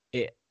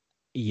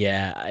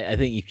 Yeah, I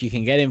think if you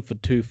can get him for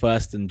 2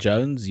 firsts and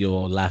Jones,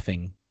 you're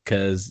laughing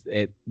because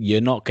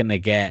you're not going to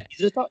get.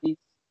 He's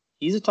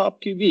a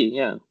top QB.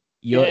 Yeah.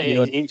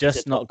 You're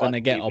just not going to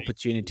get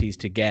opportunities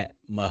to get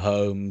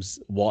Mahomes,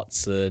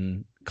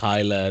 Watson,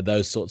 Kyler,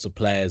 those sorts of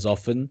players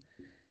often.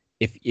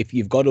 If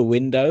you've got a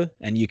window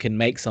and you can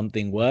make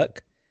something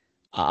work,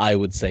 I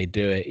would say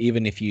do it.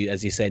 Even if you,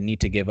 as you said, need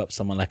to give up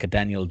someone like a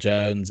Daniel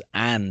Jones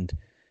and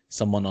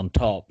someone on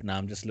top. Now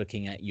I'm just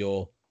trying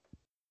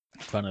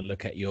to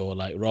look at your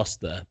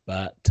roster,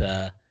 but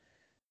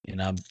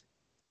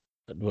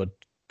what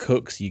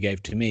Cooks you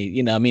gave to me,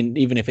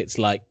 even if it's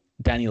like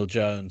Daniel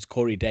Jones,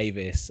 Corey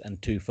Davis,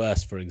 and 2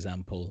 firsts, for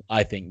example,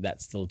 I think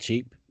that's still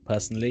cheap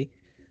personally.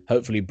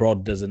 Hopefully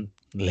Broad doesn't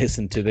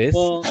listen to this.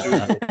 Well,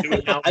 do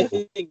it now.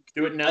 Do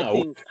it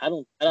now. I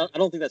don't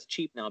think that's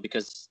cheap now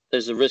because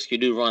there's a risk you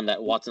do run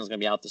that Watson's going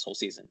to be out this whole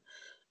season,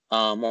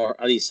 or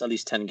at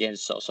least 10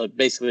 games. So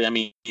basically, I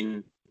mean,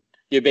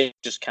 you're basically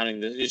just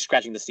you're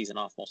scratching the season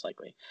off most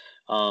likely.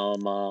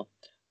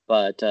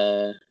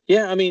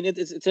 Yeah, I mean,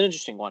 it's an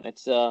interesting one.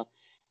 It's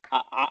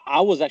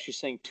I was actually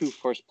saying 2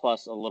 first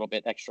plus a little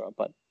bit extra,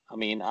 but I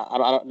mean,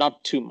 I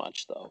not too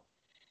much though,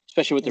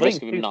 especially with the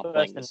risk of him not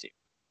playing this year.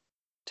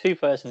 2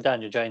 firsts and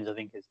Daniel Jones, I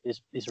think,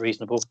 is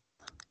reasonable.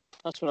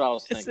 That's what I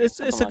was thinking. It's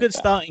a good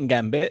starting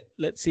gambit.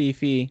 Let's see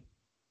if he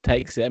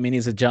takes it. I mean,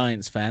 he's a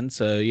Giants fan,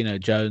 so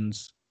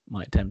Jones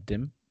might tempt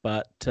him.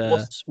 But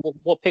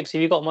what picks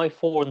have you got, Mo?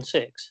 4 and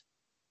 6.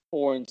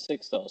 4 and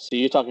 6, though. So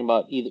you're talking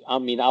about either. I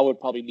mean, I would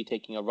probably be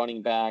taking a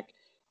running back,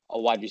 a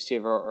wide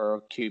receiver, or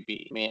a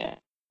QB. I mean,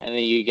 and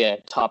then you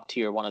get top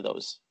tier one of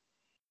those.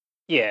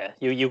 Yeah,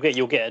 you'll get.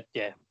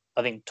 Yeah,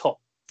 I think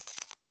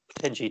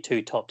potentially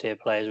 2 top tier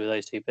players with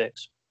those 2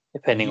 picks,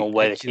 depending on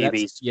where the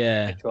QBs.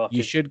 Yeah,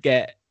 you should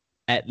get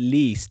at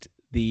least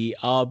the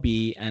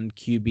RB and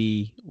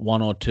QB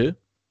 1 or 2.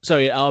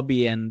 Sorry,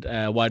 RB and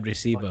wide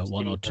receiver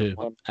 1 or 2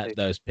 at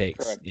those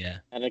picks. Correct. Yeah,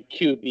 and a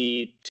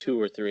QB 2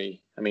 or 3.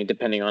 I mean,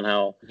 depending on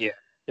how. Yeah.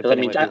 I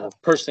mean,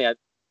 personally,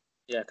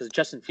 because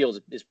Justin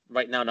Fields is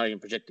right now not even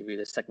projected to be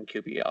the second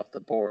QB off the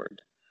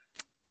board.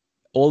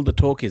 All the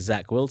talk is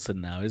Zach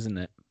Wilson now, isn't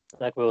it?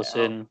 Zach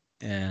Wilson.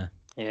 Yeah.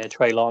 Yeah,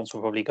 Trey Lance will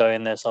probably go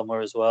in there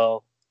somewhere as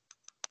well.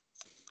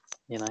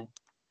 So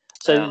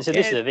this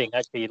is the thing.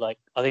 Actually,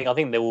 I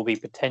think there will be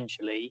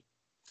potentially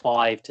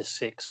 5 to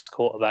 6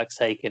 quarterbacks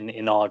taken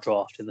in our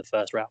draft in the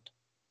first round.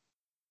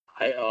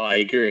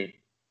 I agree.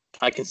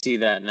 I can see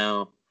that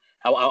now.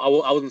 I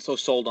wasn't so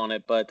sold on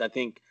it, but I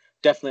think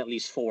definitely at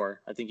least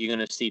 4. I think you're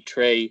going to see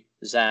Trey,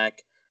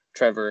 Zach,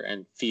 Trevor,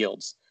 and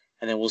Fields,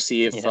 and then we'll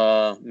see if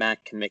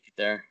Mac can make it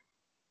there.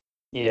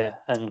 Yeah,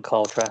 and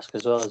Kyle Trask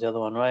as well as the other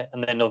one, right?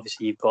 And then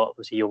obviously you've got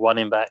your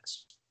running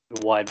backs,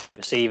 your wide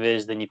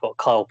receivers. Then you've got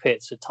Kyle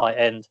Pitts at tight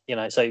end.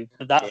 So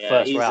that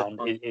first round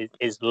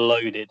is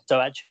loaded. So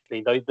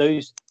actually,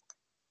 those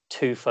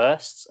 2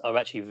 firsts are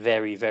actually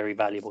very, very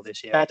valuable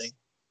this year. I think.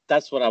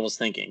 That's what I was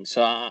thinking.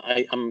 So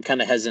I'm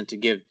kind of hesitant to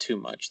give too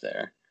much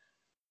there.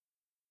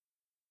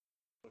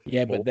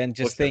 Yeah, but then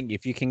just think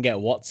if you can get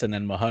Watson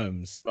and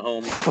Mahomes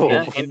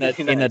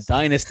in a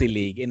dynasty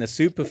league, in a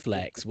super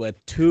flex where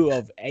 2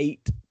 of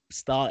 8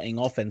 starting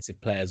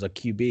offensive players are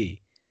QB,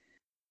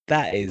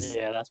 that's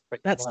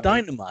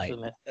dynamite.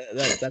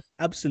 That's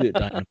absolute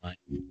dynamite.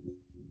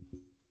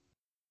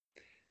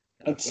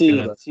 Let's see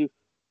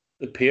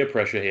the peer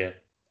pressure here.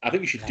 I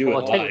think you should do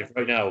it live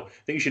right now. I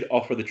think you should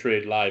offer the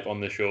trade live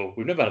on the show.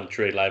 We've never had a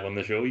trade live on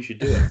the show. You should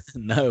do it.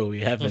 No, we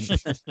haven't.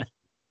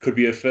 Could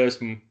be a first.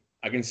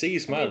 I can see you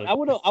smiling. I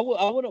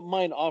wouldn't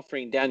mind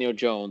offering Daniel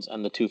Jones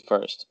and the 2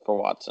 first for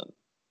Watson.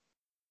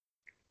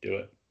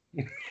 Do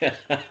it.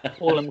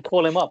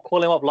 Call him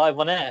up live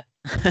on air.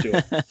 Do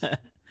it.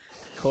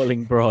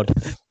 Calling Broad.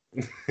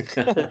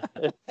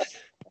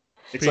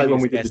 It's like when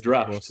we did the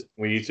draft.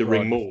 We need to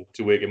ring Mo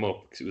to wake him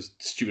up because it was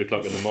stupid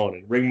o'clock in the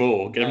morning. Ring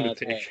Mo, get him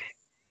to pick.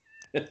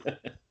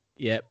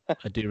 Yep,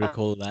 I do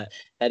recall that.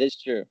 That is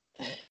true.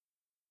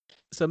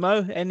 So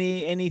Mo,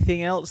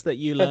 anything else that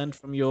you learned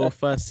from your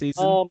first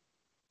season?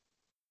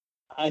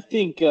 I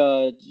think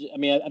the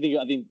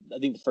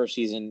first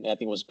season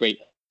was great.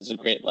 It was a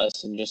great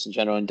lesson just in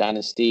general in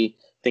Dynasty.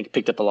 I think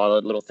picked up a lot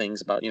of little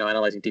things about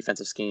analyzing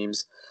defensive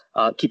schemes,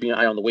 keeping an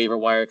eye on the waiver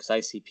wire because I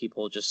see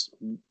people just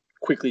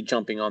quickly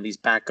jumping on these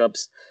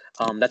backups.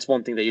 That's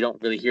one thing that you don't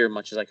really hear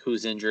much is like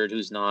who's injured,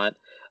 who's not.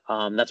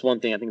 That's one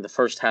thing I think the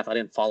first half I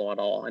didn't follow at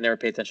all. I never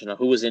paid attention to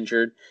who was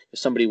injured. If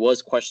somebody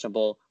was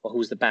questionable, well,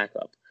 who's the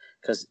backup?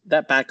 Because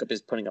that backup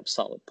is putting up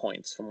solid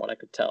points from what I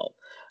could tell.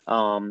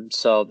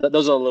 So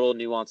those are little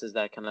nuances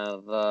that I kind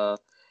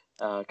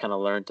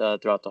of learned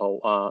throughout the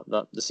whole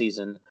the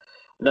season.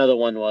 Another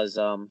one was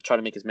try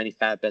to make as many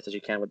fat bets as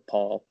you can with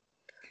Paul.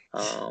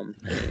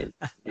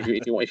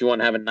 If you want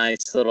to have a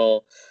nice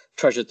little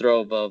treasure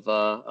trove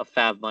of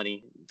fab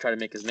money, try to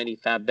make as many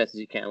fab bets as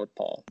you can with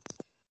Paul.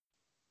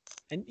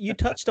 And you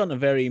touched on a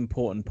very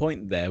important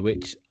point there,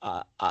 which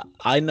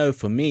I know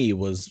for me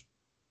was,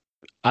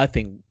 I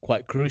think,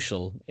 quite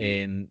crucial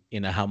in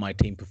how my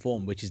team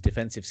performed, which is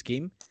defensive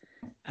scheme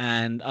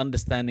and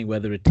understanding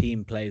whether a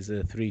team plays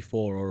a 3-4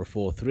 or a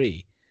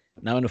 4-3.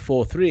 Now in a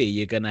 4-3,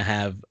 you're going to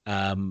have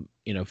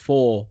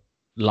 4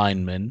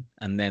 linemen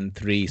and then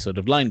 3 sort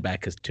of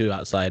linebackers, 2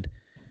 outside,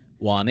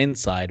 1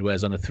 inside.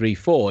 Whereas on a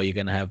 3-4, you're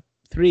going to have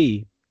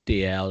 3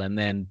 DL and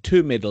then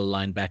 2 middle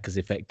linebackers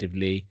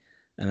effectively,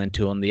 and then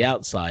 2 on the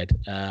outside.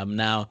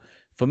 Now,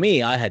 for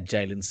me, I had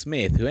Jalen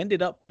Smith, who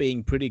ended up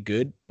being pretty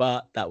good,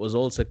 but that was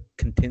also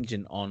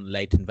contingent on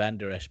Leighton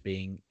Vander Esch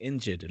being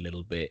injured a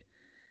little bit.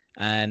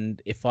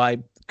 And if I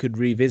could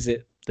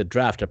revisit the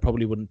draft, I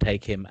probably wouldn't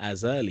take him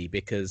as early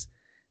because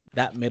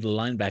that middle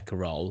linebacker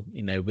role,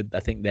 with I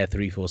think their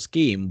 3-4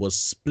 scheme was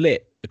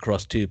split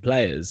across 2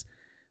 players.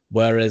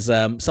 Whereas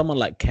someone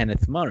like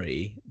Kenneth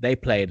Murray, they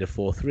played a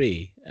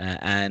 4-3.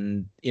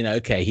 And,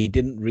 he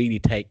didn't really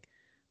take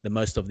the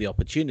most of the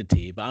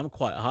opportunity, but I'm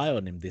quite high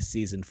on him this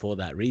season for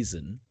that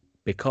reason,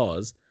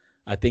 because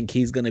I think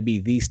he's going to be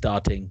the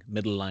starting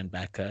middle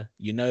linebacker.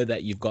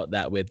 That you've got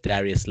that with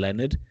Darius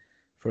Leonard,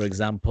 for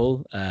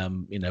example.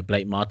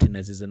 Blake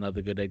Martinez is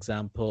another good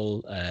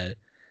example.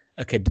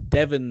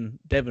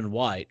 Devin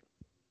White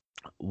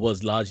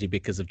was largely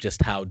because of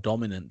just how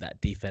dominant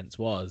that defense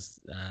was,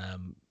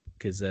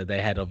 because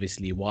they had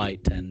obviously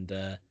White and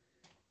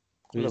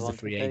who was the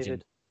free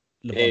agent?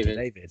 Levante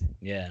David.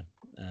 Yeah.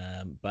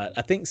 But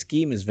I think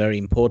scheme is very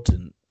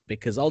important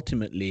because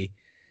ultimately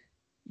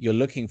you're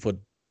looking for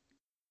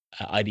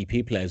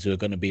IDP players who are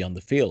going to be on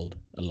the field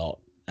a lot.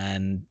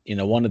 And,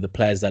 one of the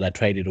players that I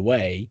traded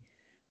away,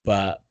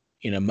 but,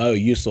 Mo,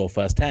 you saw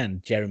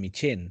firsthand, Jeremy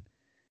Chin,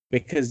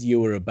 because you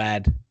were a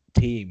bad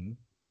team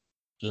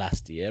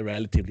last year,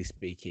 relatively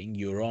speaking,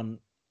 you were on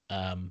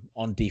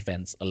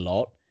defense a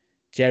lot.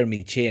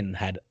 Jeremy Chin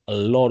had a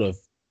lot of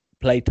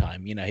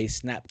playtime. His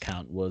snap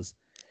count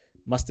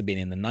must have been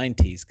in the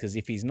 90s, because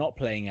if he's not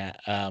playing at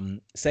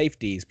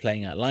safety, he's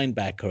playing at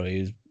linebacker,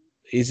 or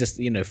he's just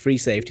free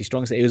safety,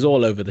 strong safety. It was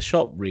all over the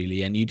shop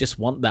really, and you just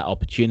want that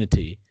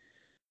opportunity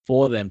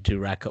for them to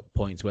rack up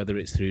points, whether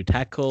it's through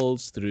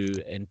tackles, through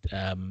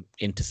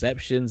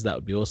interceptions. That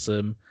would be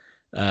awesome.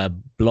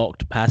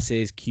 Blocked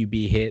passes,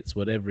 QB hits,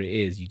 whatever it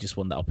is. You just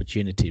want that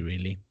opportunity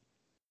really.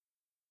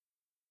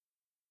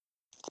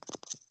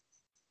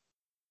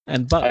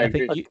 But I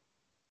think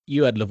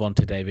you had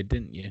Levante David,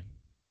 didn't you?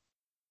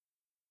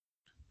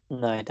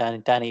 No,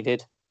 Danny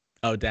did.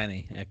 Oh,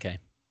 Danny. Okay.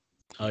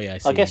 Oh, yeah.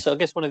 I guess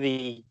one of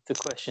the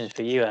questions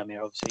for you,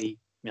 Amir, obviously,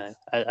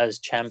 as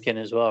champion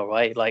as well,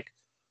 right? Like,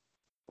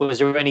 was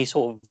there any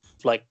sort of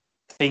like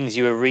things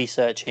you were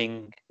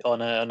researching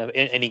on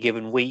any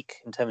given week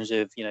in terms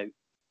of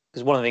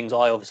because one of the things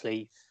I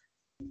obviously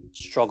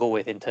struggle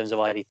with in terms of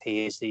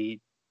IDP is the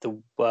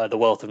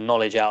wealth of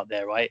knowledge out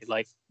there, right?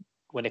 Like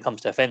when it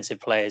comes to offensive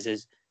players,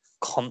 there's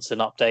constant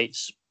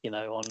updates,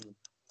 on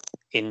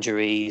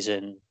injuries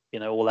and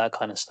all that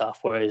kind of stuff.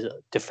 Whereas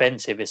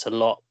defensive, it's a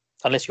lot,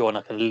 unless you're on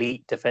like an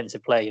elite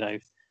defensive player,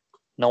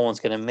 no one's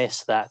going to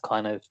miss that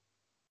kind of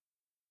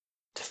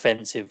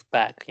defensive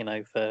back,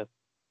 for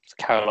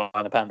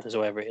Carolina Panthers or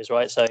whatever it is,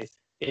 right? So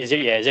is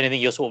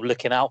anything you're sort of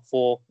looking out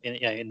for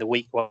in the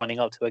week running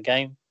up to a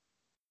game?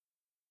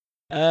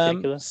 I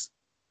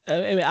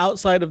mean,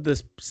 outside of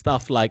this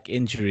stuff like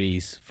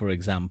injuries, for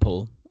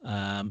example,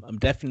 I'm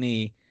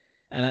definitely,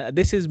 and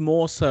this is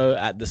more so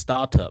at the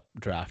startup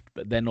draft,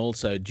 but then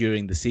also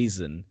during the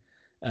season,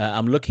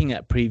 I'm looking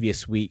at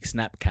previous week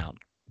snap count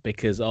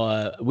because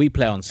we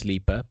play on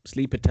Sleeper.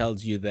 Sleeper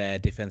tells you their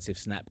defensive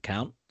snap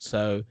count.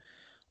 So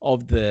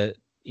of the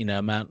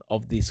amount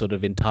of the sort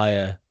of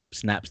entire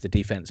snaps the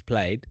defense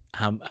played,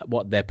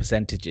 what their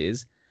percentage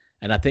is.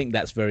 And I think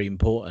that's very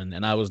important.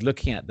 And I was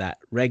looking at that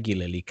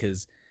regularly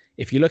because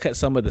if you look at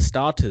some of the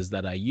starters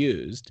that I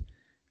used,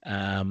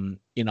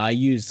 I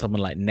used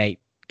someone like Nate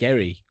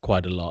Gerry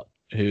quite a lot,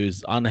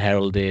 who's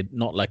unheralded,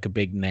 not like a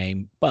big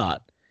name,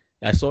 but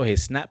I saw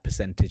his snap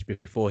percentage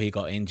before he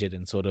got injured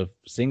and sort of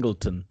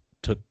Singleton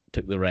took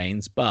the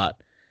reins.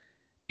 But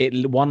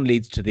one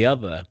leads to the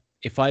other.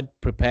 If I'd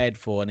prepared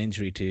for an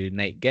injury to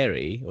Nate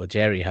Gerry, or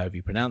Jerry, however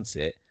you pronounce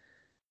it,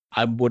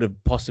 I would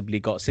have possibly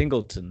got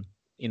Singleton,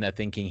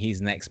 thinking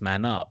he's next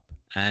man up.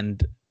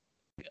 And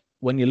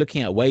when you're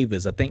looking at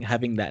waivers, I think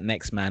having that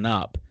next man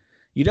up,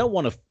 you don't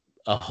want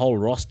a whole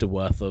roster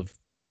worth of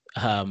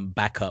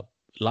backup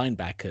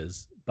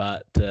linebackers,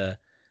 but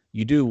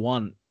you do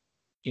want,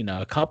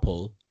 a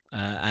couple.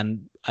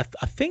 And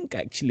I think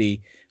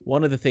actually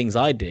one of the things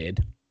I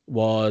did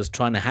was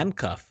trying to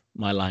handcuff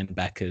my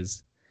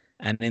linebackers.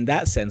 And in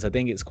that sense, I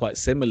think it's quite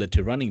similar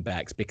to running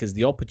backs because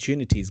the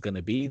opportunity is going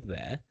to be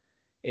there.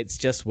 It's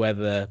just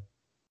whether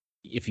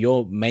if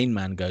your main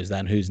man goes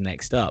down, who's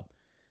next up.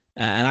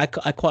 And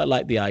I quite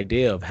like the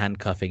idea of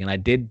handcuffing, and I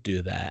did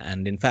do that.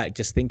 And in fact,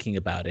 just thinking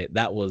about it,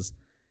 that was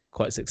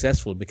quite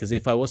successful because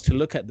if I was to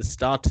look at the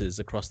starters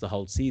across the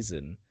whole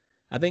season,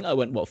 I think I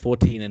went,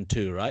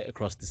 14-2, right,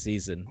 across the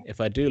season. If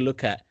I do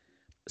look at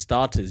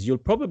starters, you'll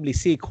probably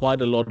see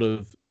quite a lot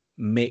of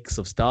mix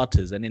of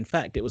starters. And in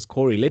fact, it was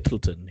Corey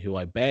Littleton, who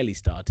I barely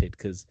started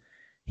because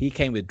he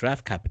came with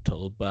draft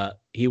capital, but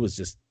he was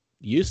just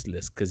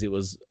useless because it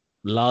was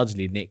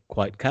largely Nick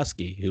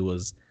Kwiatkowski who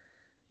was,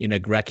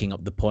 racking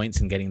up the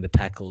points and getting the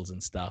tackles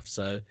and stuff.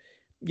 So,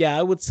 yeah,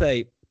 I would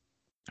say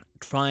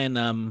try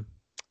and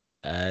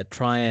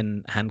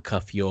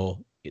handcuff your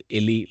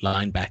elite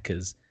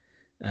linebackers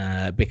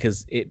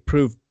because it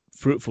proved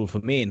fruitful for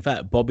me. In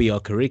fact, Bobby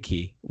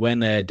Okereke, when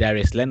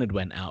Darius Leonard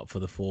went out for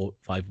the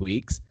 4-5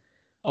 weeks,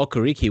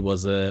 Okereke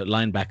was a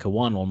linebacker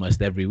one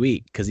almost every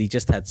week because he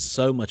just had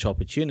so much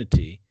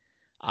opportunity.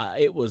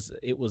 It was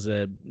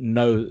a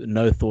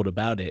no thought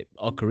about it.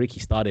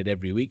 Okereke started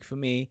every week for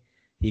me.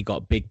 He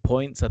got big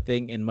points, I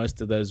think, in most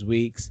of those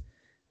weeks.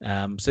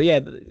 So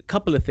yeah, a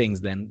couple of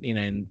things then,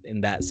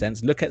 in that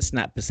sense. Look at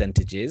snap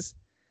percentages,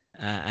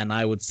 and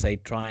I would say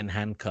try and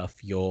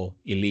handcuff your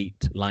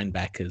elite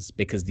linebackers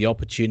because the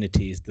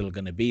opportunity is still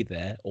going to be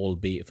there,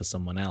 albeit for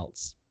someone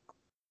else.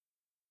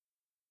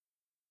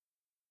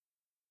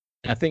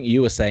 I think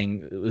you were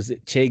saying, was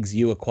it Chigs,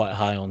 you were quite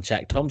high on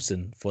Shaq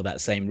Thompson for that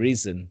same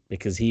reason,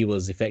 because he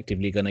was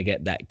effectively going to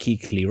get that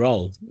Kuechly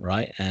role,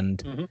 right?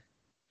 And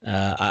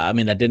I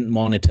mean, I didn't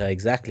monitor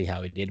exactly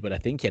how he did, but I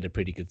think he had a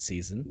pretty good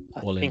season,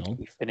 all in all.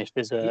 He finished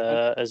as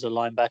a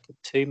linebacker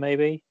 2,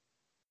 maybe.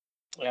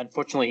 Yeah,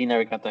 unfortunately, he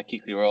never got that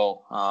Kuechly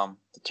role.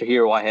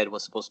 Tahir Whitehead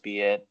was supposed to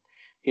be it.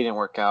 He didn't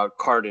work out.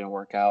 Carr didn't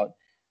work out.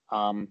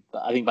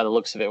 But I think by the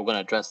looks of it, we're going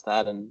to address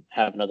that and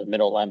have another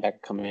middle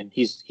linebacker come in.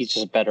 He's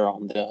just better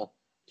on the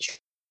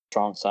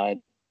strong side.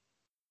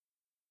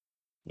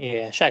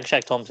 Yeah,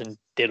 Shaq Thompson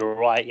did all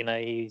right.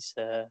 He's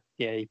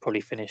he probably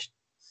finished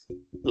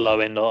low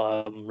end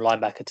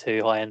linebacker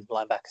 2, high end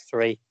linebacker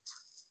 3.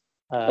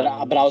 But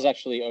I was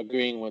actually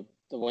agreeing with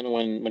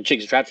when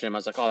Chiggs drafted him. I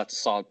was like, oh, that's a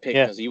solid pick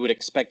because you would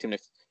expect him to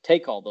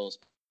take all those,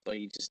 but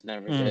he just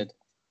never did.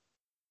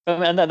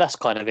 And that's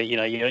kind of it.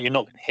 You're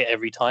not going to hit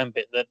every time,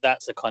 but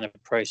that's the kind of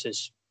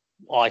process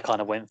I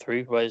kind of went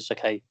through. Whereas,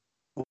 okay,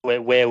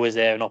 where was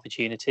there an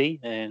opportunity,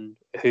 and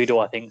who do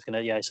I think is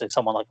going to? So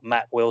someone like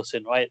Matt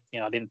Wilson, right?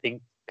 I didn't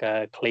think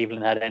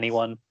Cleveland had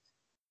anyone.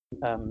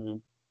 So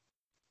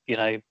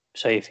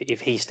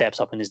if he steps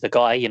up and is the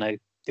guy,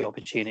 the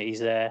opportunity's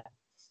there.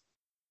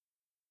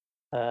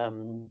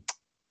 The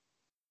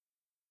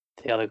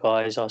other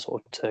guys I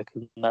sort of took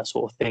and that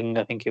sort of thing.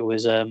 I think it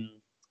was who's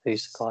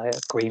the guy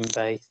at Green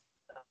Bay,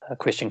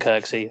 Christian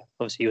Kirksey.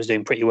 Obviously, he was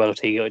doing pretty well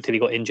until he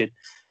got injured.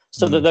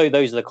 So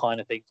those are the kind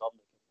of things I'm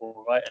looking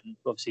for, right? And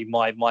obviously,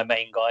 my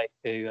main guy,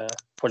 who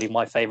probably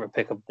my favourite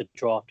pick of the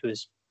draft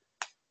was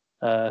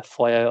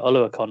Foyo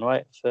Oluokun,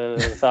 right, for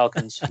the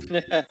Falcons.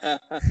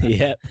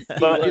 Yeah,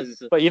 but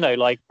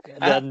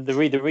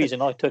the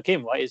reason I took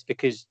him, right, is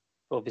because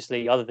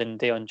obviously, other than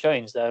Deion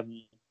Jones, the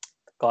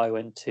guy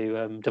went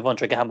to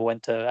Devontae Gamble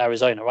went to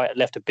Arizona, right,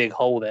 left a big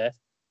hole there.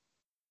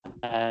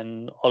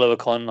 And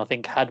Oluokun, I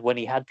think, when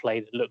he had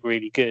played, it looked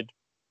really good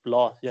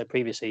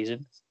previous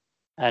season,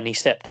 and he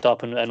stepped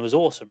up and was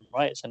awesome,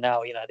 right? So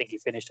now, I think he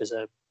finished as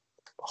a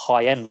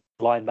high end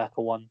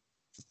linebacker 1.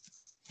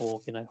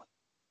 or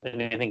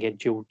anything in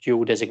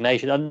dual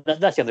designation. And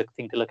that's the other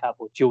thing to look out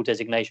for: dual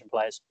designation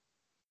players.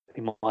 Would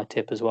be my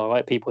tip as well,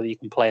 right? People that you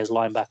can play as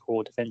linebacker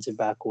or defensive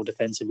back or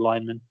defensive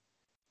lineman.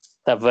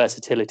 That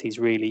versatility is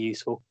really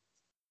useful.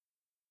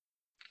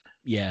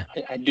 Yeah,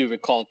 I do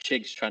recall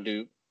Chiggs trying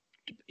to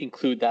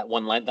include that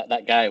one line,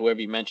 that guy,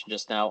 whoever you mentioned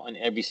just now, on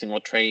every single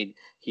trade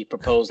he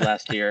proposed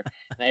last year.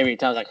 And every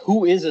time I was like,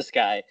 who is this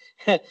guy?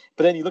 But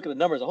then you look at the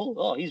numbers,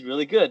 oh, he's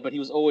really good. But he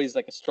was always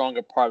like a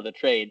stronger part of the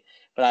trade.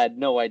 But I had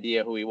no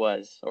idea who he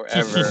was or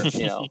ever,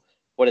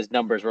 what his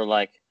numbers were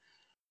like.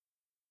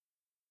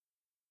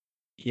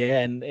 Yeah,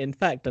 and in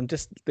fact, I'm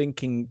just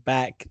thinking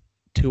back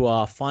to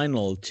our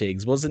final,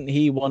 Chiggs. Wasn't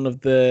he one of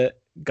the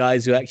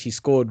guys who actually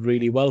scored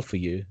really well for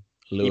you?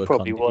 He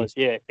probably was.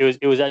 Yeah,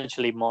 it was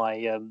actually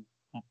my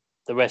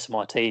the rest of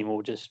my team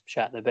all just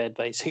shat the bed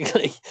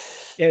basically.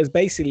 Yeah, it was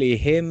basically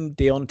him,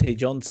 Deontay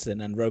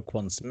Johnson, and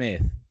Roquan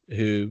Smith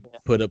who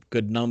put up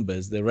good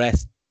numbers. The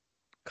rest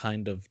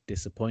kind of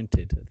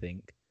disappointed, I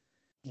think.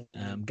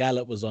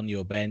 Gallup was on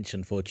your bench,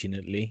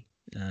 unfortunately.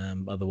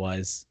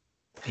 Otherwise,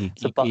 he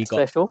got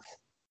special.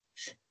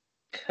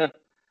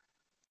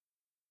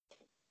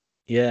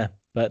 Yeah,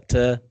 but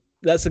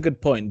that's a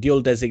good point.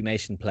 Dual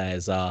designation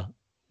players are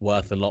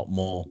worth a lot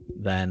more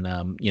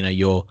than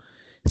your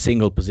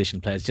single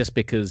position players, just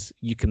because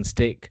you can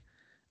stick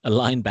a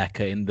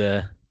linebacker in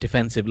the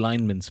defensive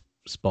lineman's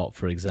spot,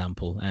 for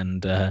example.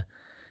 And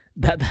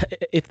that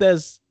if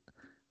there's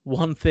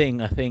one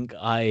thing I think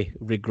I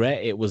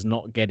regret, it was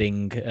not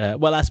getting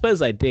well, I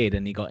suppose I did,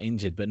 and he got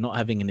injured, but not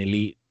having an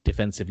elite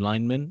defensive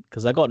lineman,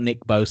 because I got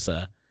Nick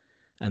Bosa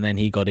and then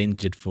he got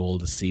injured for all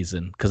the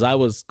season, because I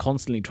was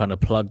constantly trying to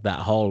plug that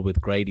hole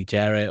with Grady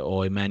Jarrett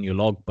or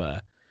Emmanuel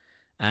Ogbah.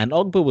 And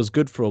Ogbah was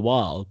good for a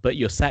while, but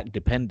you're sack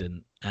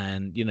dependent,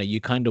 and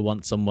you kind of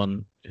want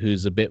someone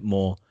who's a bit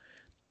more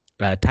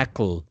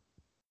tackle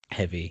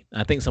heavy.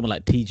 I think someone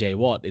like TJ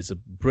Watt is a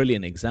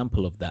brilliant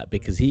example of that,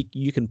 because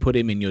you can put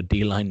him in your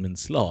D lineman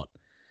slot,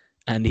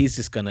 and he's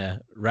just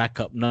gonna rack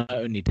up not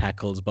only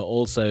tackles but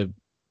also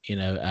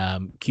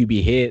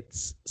QB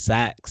hits,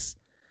 sacks,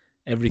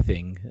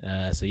 everything.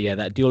 So yeah,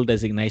 that dual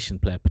designation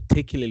player,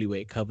 particularly where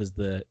it covers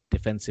the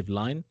defensive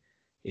line,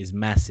 is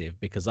massive,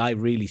 because I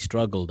really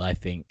struggled, I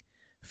think,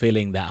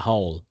 filling that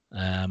hole.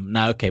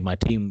 Now, okay, my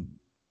team,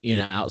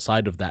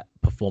 outside of that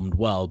performed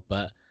well,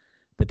 but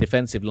the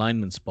defensive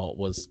lineman spot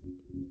was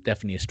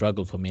definitely a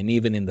struggle for me. And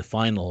even in the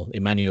final,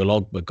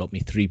 Emmanuel Ogbah got me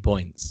 3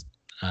 points.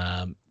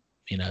 So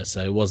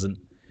it wasn't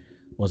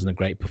a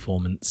great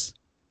performance.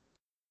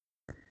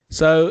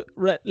 So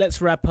let's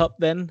wrap up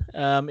then.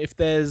 If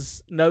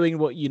there's, knowing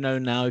what you know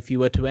now, if you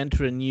were to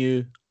enter a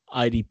new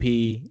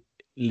IDP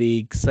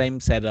league, same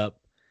setup,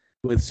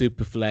 with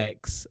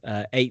Superflex,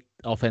 8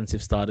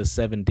 offensive starters,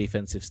 7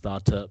 defensive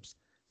starters,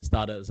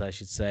 I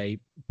should say.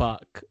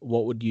 Buck,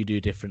 what would you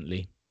do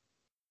differently?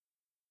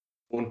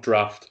 Won't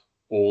draft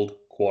old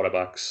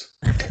quarterbacks.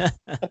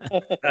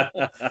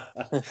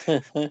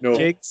 No.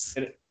 Jigs?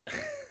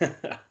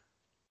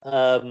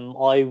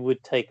 I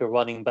would take a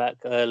running back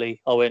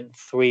early. I went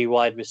 3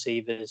 wide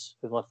receivers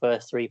with my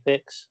first 3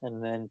 picks,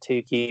 and then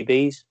 2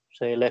 QBs.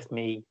 So it left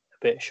me a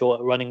bit short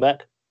at running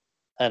back,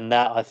 and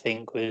that I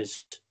think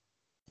was,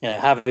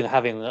 having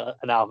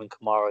an Alvin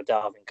Kamara,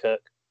 Dalvin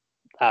Cook,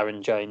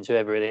 Aaron Jones,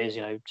 whoever it is,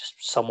 just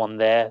someone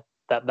there,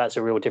 that's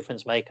a real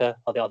difference maker.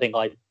 I think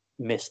I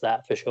missed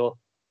that for sure.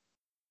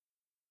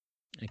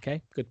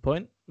 Okay, good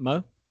point.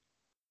 Mo?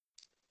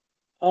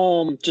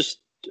 Just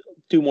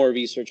do more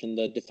research on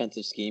the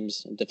defensive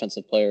schemes and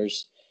defensive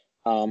players.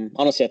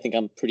 Honestly, I think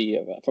I'm pretty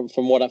from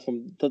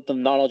the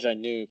knowledge I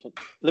knew, from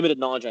limited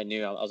knowledge I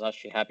knew, I was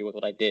actually happy with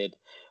what I did.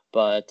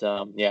 But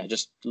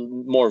just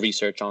more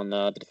research on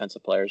the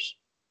defensive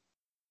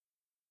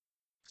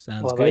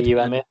Sounds what good. About you,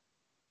 Amir?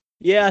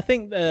 Yeah, I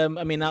think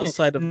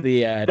outside of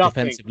the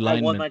defensive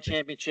lineman, I won my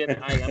championship.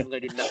 I am going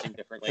to do nothing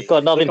differently. You've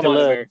got nothing to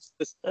learn.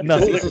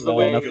 Nothing This to is the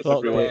learn.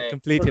 way. I've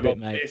completed it,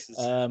 mate.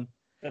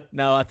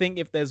 No, I think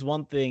if there's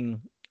one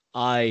thing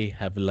I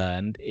have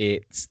learned,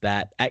 it's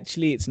that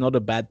actually it's not a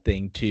bad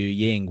thing to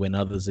ying when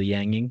others are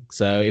yanging.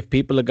 So if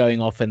people are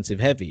going offensive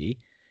heavy,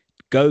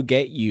 go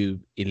get you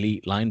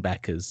elite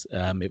linebackers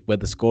where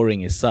the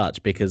scoring is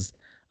such, because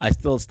I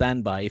still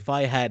stand by, if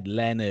I had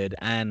Leonard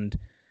and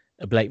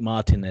a Blake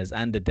Martinez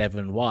and a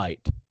Devin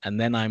White, and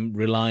then I'm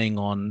relying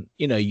on,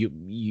 you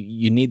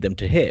need them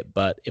to hit.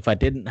 But if I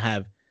didn't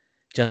have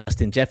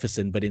Justin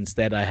Jefferson, but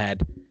instead I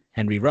had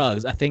Henry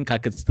Ruggs, I think I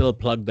could still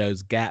plug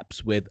those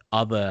gaps with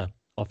other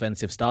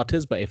offensive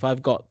starters. But if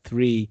I've got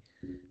 3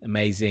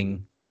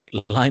 amazing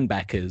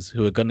linebackers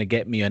who are going to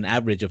get me an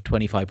average of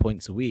 25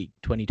 points a week,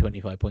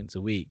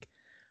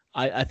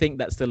 I think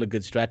that's still a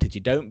good strategy.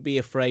 Don't be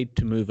afraid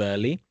to move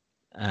early.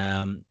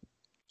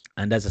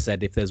 And as I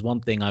said, if there's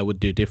one thing I would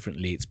do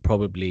differently, it's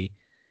probably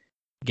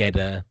get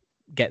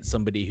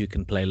somebody who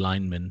can play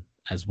lineman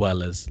as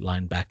well as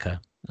linebacker.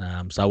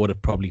 So I would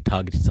have probably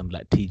targeted something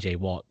like TJ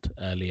Watt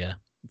earlier,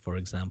 for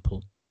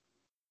example.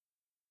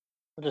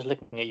 I'm just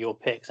looking at your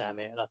picks,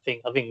 Amir, and I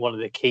think one of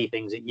the key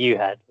things that you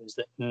had was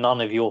that none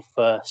of your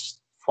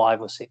first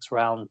 5 or 6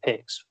 round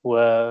picks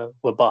were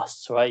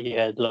busts, right? You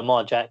had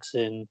Lamar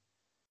Jackson,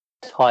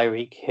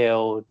 Tyreek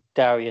Hill,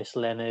 Darius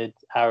Leonard,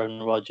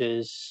 Aaron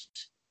Rodgers,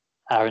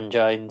 Aaron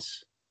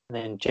Jones, and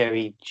then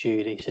Jerry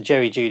Jeudy. So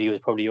Jerry Jeudy was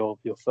probably your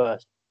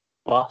first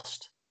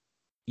bust.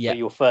 Yeah. But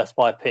your first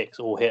 5 picks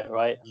all hit,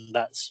 right? And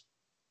that's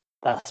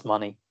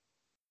money.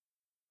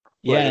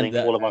 Whereas Yeah, I think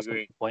and all of I us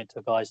agree. can point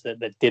to guys that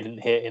didn't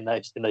hit in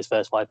those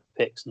first 5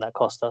 picks, and that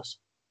cost us.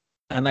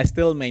 and I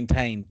still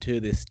maintain to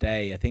this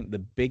day, I think the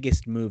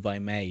biggest move I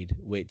made,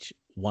 which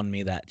won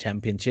me that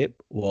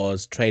championship,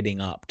 was trading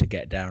up to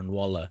get Darren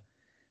Waller,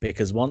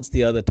 because once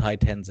the other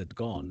tight ends had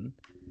gone,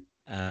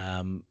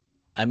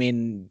 I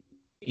mean,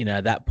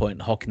 at that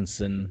point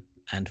Hawkinson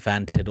and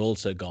Fant had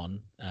also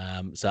gone.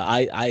 So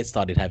I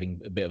started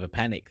having a bit of a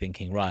panic,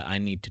 thinking, right, I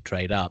need to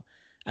trade up.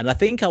 And I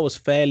think I was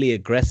fairly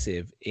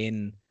aggressive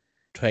in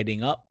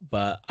trading up,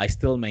 but I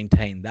still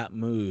maintain that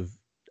move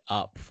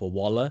up for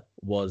Waller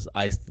was,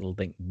 I still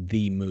think,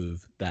 the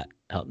move that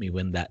helped me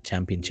win that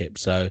championship.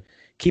 So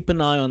keep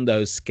an eye on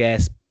those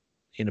scarce,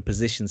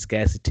 position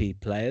scarcity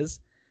players,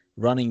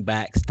 running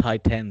backs,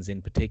 tight ends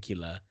in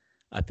particular.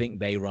 I think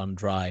they run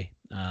dry.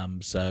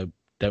 So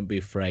don't be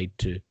afraid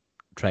to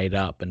trade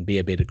up and be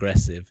a bit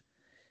aggressive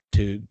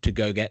to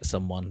go get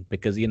someone,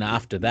 because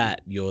after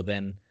that you're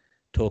then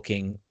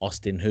talking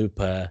Austin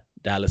Hooper,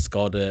 Dallas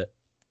Goedert,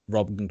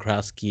 Rob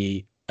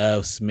Gronkowski,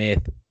 Irv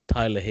Smith,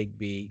 Tyler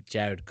Higbee,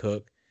 Jared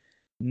Cook,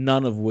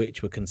 none of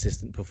which were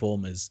consistent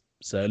performers.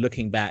 So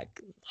looking back,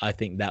 I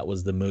think that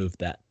was the move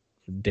that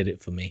did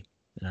it for me.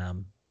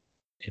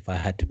 If I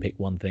had to pick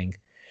one thing.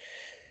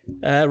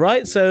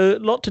 Right, so a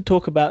lot to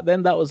talk about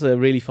then. That was a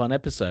really fun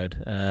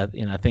episode.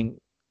 I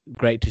think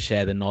great to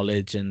share the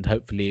knowledge, and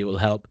hopefully it will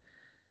help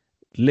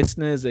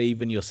listeners or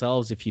even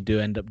yourselves if you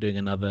do end up doing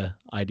another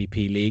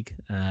IDP league.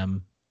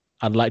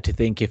 I'd like to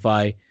think if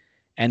I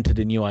entered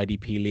a new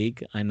IDP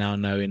league, I now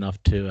know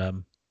enough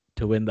to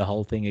win the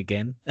whole thing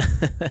again.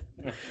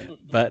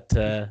 But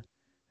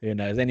who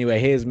knows? Anyway,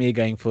 here's me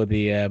going for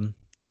the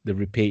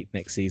repeat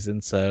next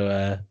season.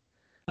 So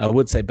I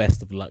would say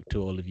best of luck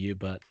to all of you,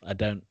 but I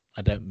don't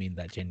mean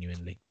that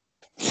genuinely.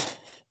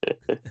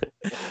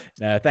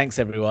 No, thanks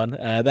everyone.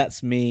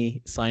 That's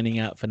me signing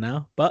out for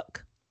now.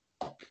 Buck?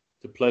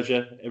 It's a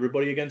pleasure.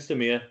 Everybody against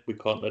Amir. We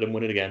can't let him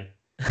win it again.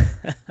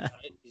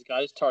 He's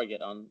got his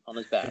target on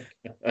his back.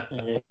 Yeah,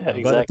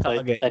 I've got a exactly.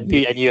 target And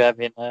indeed. you have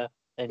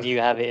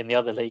it in the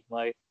other league,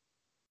 Mo.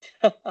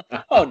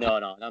 Oh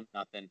no, I'm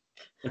nothing.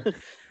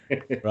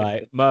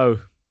 Right, Mo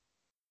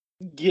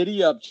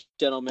Giddy up,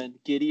 gentlemen.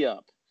 Giddy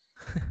up.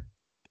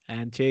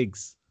 and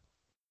Chigs.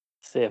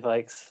 See you,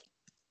 folks.